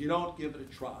if you don't give it a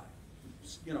try.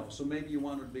 You know, so maybe you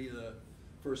wanted to be the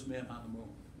first man on the moon.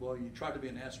 Well, you tried to be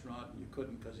an astronaut and you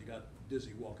couldn't because you got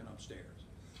dizzy walking upstairs.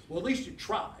 Well, at least you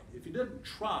tried. If you didn't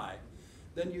try,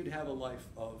 then you'd have a life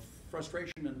of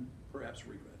frustration and perhaps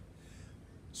regret.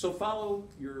 So follow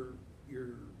your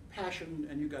passion,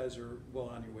 and you guys are well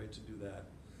on your way to do that.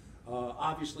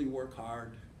 Obviously work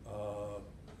hard.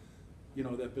 You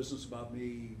know, that business about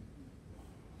me,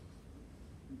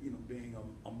 you know, being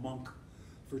a monk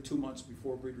for 2 months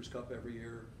before Breeders' Cup every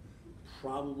year,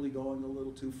 probably going a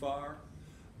little too far,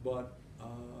 but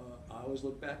I always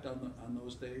look back on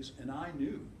those days, and I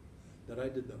knew that I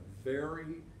did the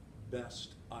very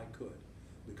best I could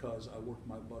because I worked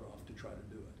my butt off to try to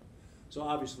do it. So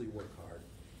obviously work hard.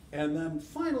 And then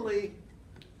finally,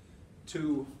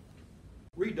 to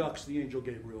redux the Angel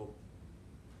Gabriel,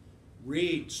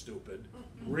 read, stupid,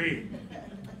 read.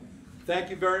 Thank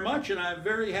you very much, and I'm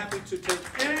very happy to take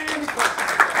any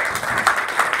questions.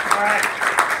 All right.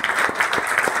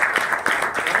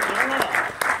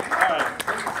 All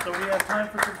right. So we have time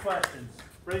for some questions.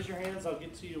 Raise your hands. I'll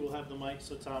get to you. We'll have the mic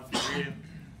so Tom can hear you,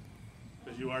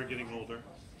 because you are getting older.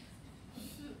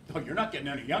 Oh, you're not getting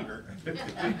any younger. Can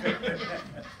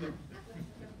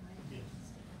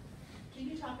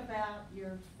you talk about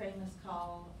your famous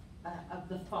call of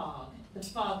the fog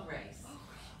race?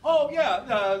 Oh,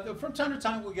 yeah. From time to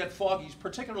time we get foggies,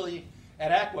 particularly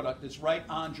at Aqueduct. It's right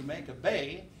on Jamaica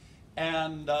Bay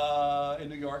and in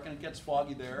New York, and it gets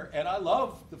foggy there. And I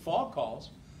love the fog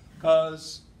calls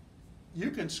because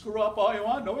you can screw up all you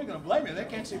want. Nobody's going to blame you. They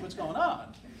can't see what's going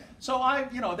on. So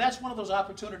that's one of those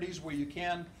opportunities where you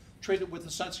can treat it with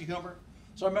a sense of humor.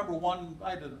 So I remember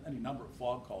I did any number of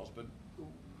fog calls, but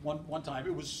one time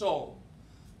it was so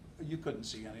you couldn't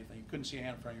see anything. You couldn't see a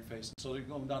hand in front of your face. And so they're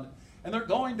going down, and they're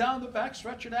going down the back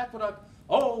stretch of Aqueduct.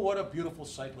 Oh, what a beautiful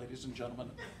sight, ladies and gentlemen.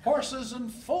 Horses in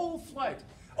full flight.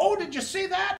 Oh, did you see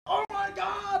that? Oh my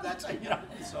God, that's a, you know.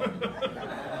 So,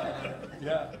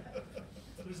 yeah.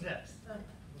 Who's next?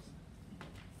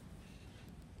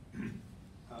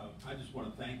 I just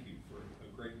want to thank you for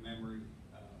a great memory.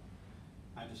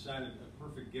 I decided a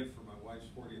perfect gift for my wife's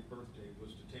 40th birthday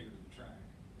was to take her to the track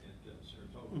at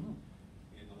Saratoga. Mm-hmm.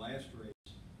 In the last race,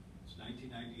 it's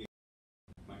 1998,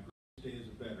 my greatest day as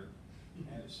a bettor,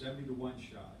 had a 70-to-1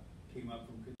 shot, came up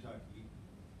from Kentucky,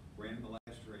 ran in the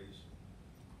last race,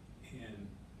 and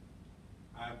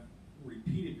I've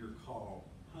repeated your call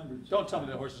hundreds Don't of tell me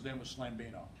times. the horse's name was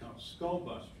Slambino. No,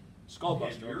 Skullbuster.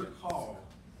 Skullbuster. And your Okay. call,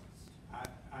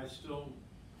 I still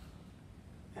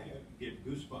get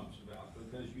goosebumps about,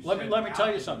 because you Let said me tell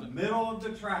you out in something. the middle of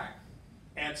the track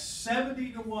at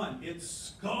 70-to-1,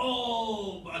 it's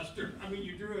Skullbuster. I mean,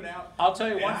 you drew it out. I'll tell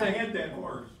you and one thing. I had that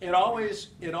horse. It always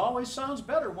sounds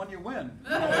better when you win.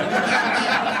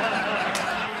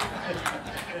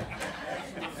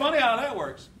 Funny how that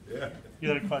works. You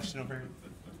had a question over here.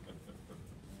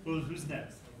 Who's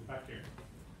next? Back here.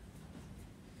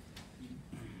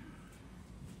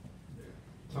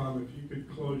 Tom, if you could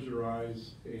close your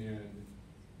eyes and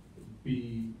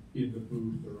be in the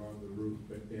booth or on the roof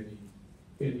at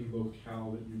any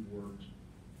locale that you've worked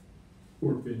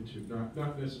or been to,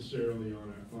 not necessarily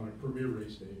on a premier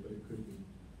race day, but it could be.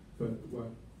 But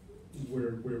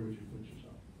where would you put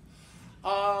yourself?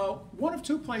 One of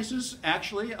two places,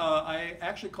 actually. I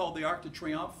actually called the Arc de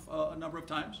Triomphe a number of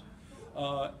times,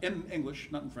 in English,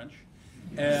 not in French.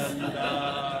 And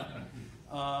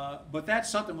but that's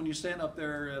something when you stand up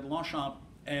there at Longchamp,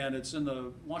 and it's in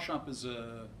the Longchamp is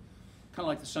kind of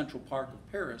like the Central Park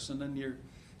of Paris, and then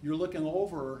you're looking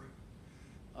over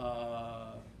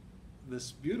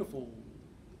this beautiful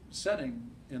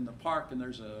setting in the park, and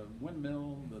there's a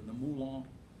windmill, the Moulin,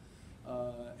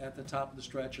 at the top of the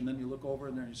stretch, and then you look over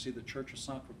and there you see the Church of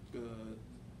Sacred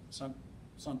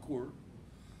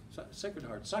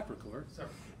Heart, Sacré-Cœur,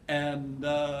 and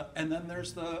then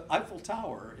there's the Eiffel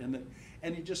Tower,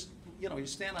 and you just, you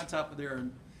stand on top of there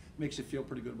and makes you feel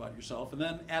pretty good about yourself. And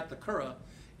then at the Curragh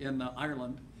in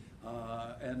Ireland,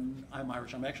 and I'm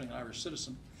Irish, I'm actually an Irish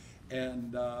citizen,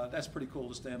 and that's pretty cool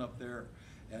to stand up there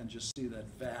and just see that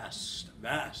vast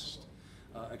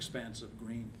expanse of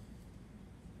green.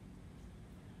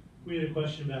 We had a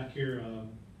question back here.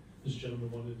 This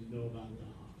gentleman wanted to know about the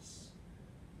Haas.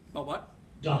 Oh, what?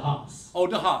 The Haas. Oh,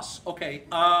 the Haas. Okay.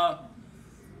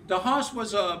 The Haas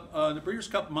was the Breeders'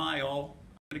 Cup Mile.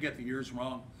 I'm going to get the years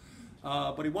wrong.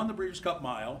 But he won the Breeders' Cup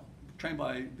Mile, trained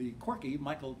by the Corky,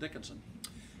 Michael Dickinson.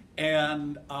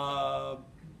 And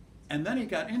then he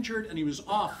got injured and he was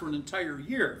off for an entire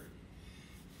year.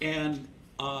 And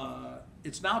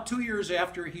it's now 2 years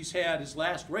after he's had his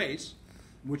last race,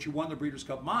 in which he won the Breeders'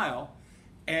 Cup Mile.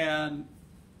 And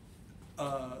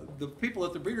the people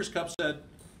at the Breeders' Cup said,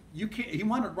 you can't, he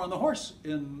wanted to run the horse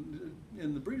in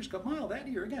the Breeders' Cup Mile that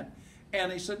year again. And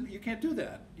they said, you can't do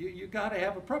that. You got to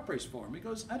have a prep race for him. He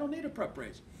goes, I don't need a prep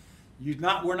race. We're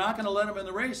not going to let him in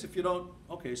the race if you don't.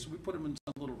 Okay, so we put him in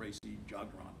some little race he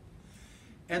jogged around.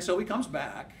 And so he comes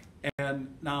back,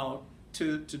 and now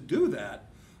to do that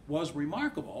was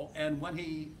remarkable. And when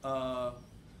he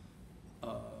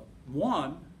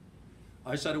won,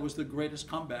 I said it was the greatest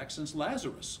comeback since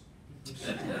Lazarus.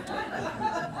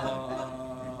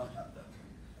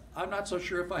 I'm not so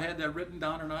sure if I had that written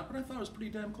down or not, but I thought it was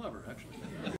pretty damn clever, actually.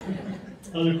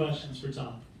 Other questions for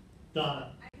Tom?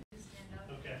 Donna. I can just stand up.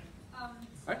 Okay. All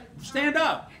right, stand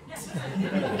up.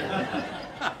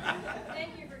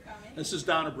 Thank you for coming. This is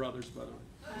Donna Brothers, by the way.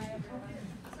 Hi, everyone.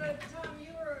 So, Tom,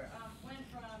 you went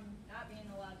from not being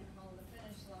allowed to call the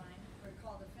finish line, or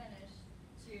call the finish,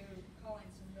 to calling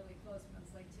some really close ones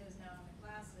like Tis Now in the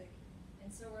Classic.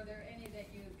 And so were there any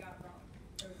that you got wrong?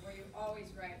 Or were you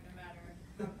always right no matter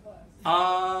how close?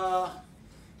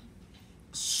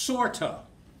 Sorta.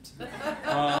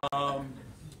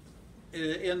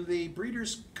 In the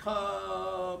Breeders'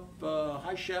 Cup,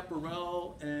 High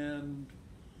Chaparral, and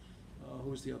who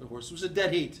was the other horse? It was a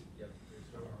dead heat.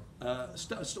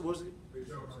 What was it?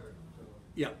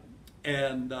 Yeah.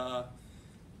 And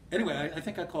anyway, I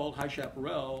think I called High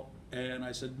Chaparral, and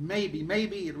I said, maybe,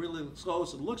 it really looks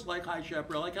close. It looks like High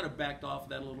Chaparral. I kind of backed off of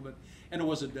that a little bit, and it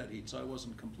was a dead heat, so I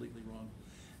wasn't completely wrong.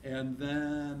 And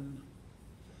then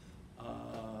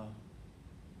I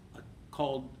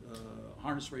called a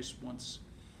harness race once,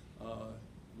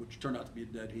 which turned out to be a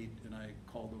dead heat, and I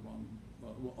called the wrong,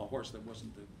 a horse that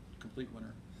wasn't the complete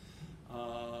winner.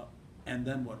 And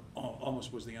then what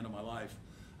almost was the end of my life,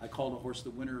 I called a horse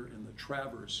the winner in the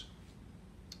Travers.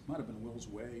 Might have been Will's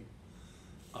Way.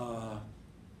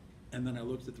 And then I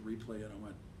looked at the replay and I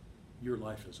went, your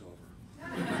life is over.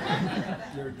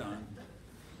 You're done.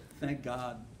 Thank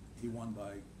God he won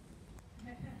by,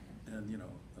 and you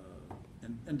know,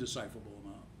 an indecipherable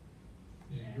amount.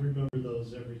 Yeah, you remember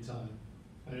those every time.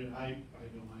 I know I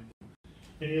do.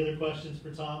 Any other questions for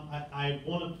Tom? I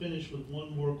want to finish with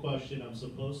one more question. I'm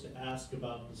supposed to ask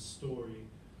about the story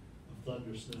of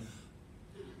Thunder Snow.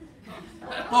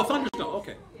 Oh, Thunder Snow,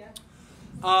 okay.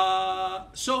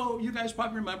 So you guys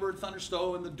probably remember Thunder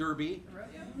Snow in the Derby.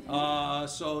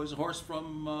 So he's a horse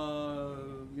from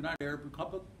United Arab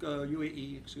Republic,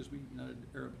 UAE, excuse me, United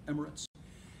Arab Emirates.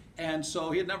 And so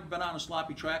he had never been on a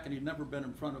sloppy track, and he'd never been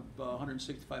in front of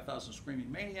 165,000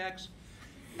 screaming maniacs.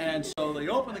 And so they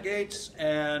open the gates,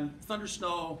 and Thunder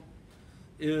Snow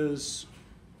is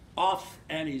off,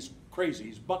 and he's crazy.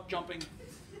 He's buck jumping,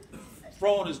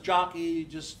 throwing his jockey,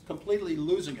 just completely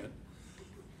losing it.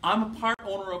 I'm a part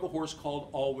owner of a horse called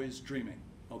Always Dreaming,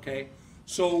 okay?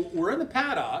 So we're in the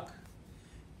paddock,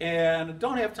 and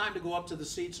don't have time to go up to the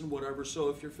seats and whatever, so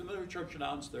if you're familiar with Churchill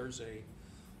Downs, there's a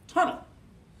tunnel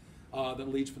that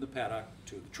leads from the paddock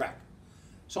to the track.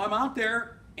 So I'm out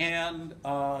there, and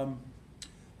I'm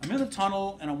in the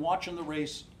tunnel, and I'm watching the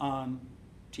race on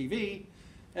TV,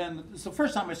 and it's the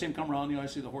first time I see him come around. You know, I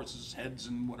see the horses' heads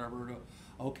and whatever,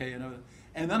 okay,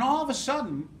 and then all of a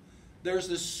sudden, there's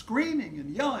this screaming and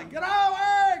yelling, get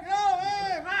away,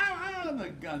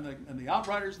 and the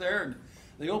outriders there, and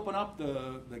they open up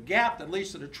the gap that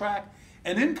leads to the track,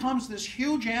 and in comes this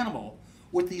huge animal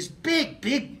with these big,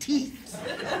 big teeth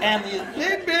and these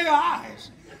big, big eyes,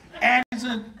 and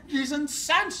he's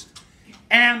incensed,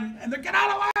 and they're, get out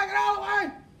of the way, get out of the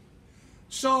way.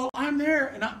 So I'm there,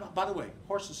 and by the way,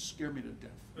 horses scare me to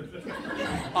death.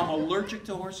 I'm allergic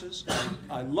to horses.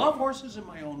 I love horses in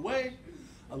my own way.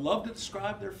 I love to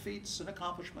describe their feats and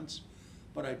accomplishments,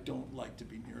 but I don't like to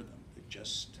be near them. They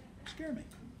just scare me.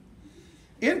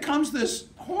 In comes this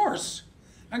horse.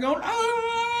 I'm going,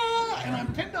 ah, and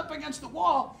I'm pinned up against the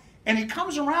wall, and he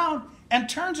comes around and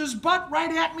turns his butt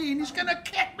right at me, and he's going to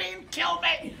kick me and kill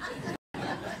me.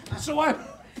 So I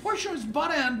push his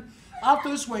butt end out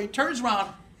this way, turns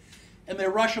around, and they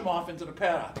rush him off into the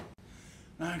paddock.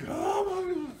 And I go, oh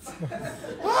my God.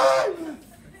 Oh my God.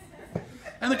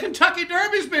 And the Kentucky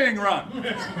Derby's being run.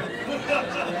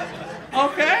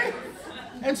 Okay?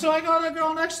 And so I got a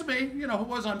girl next to me, you know, who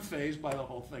was unfazed by the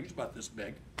whole thing. She's about this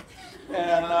big.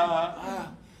 And,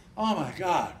 oh my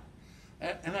God.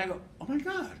 And I go, oh my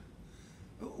God,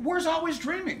 where's Always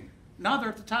Dreaming? Now they're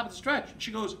at the top of the stretch. And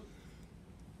she goes,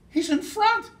 he's in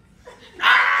front.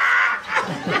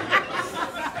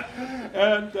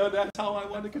 And that's how I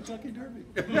won the Kentucky Derby.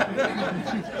 Ladies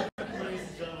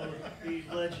and gentlemen, the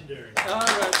legendary. All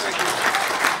right, thank you.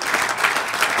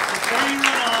 Before you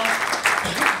run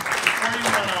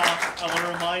off, I want to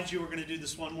remind you we're going to do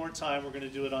this one more time. We're going to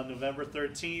do it on November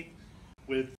 13th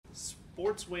with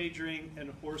sports wagering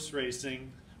and horse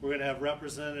racing. We're going to have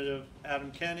Representative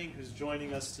Adam Kenning, who's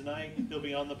joining us tonight. He'll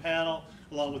be on the panel,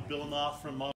 along with Bill Knopf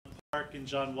from Monmouth Park and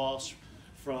John Walsh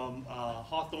from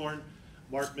Hawthorne.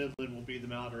 Mark Midland will be the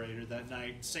moderator that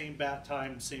night. Same bat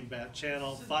time, same bat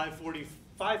channel,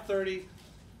 5:30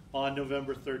 on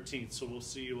November 13th. So we'll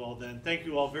see you all then. Thank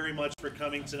you all very much for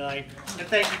coming tonight. And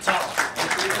thank you, Tom.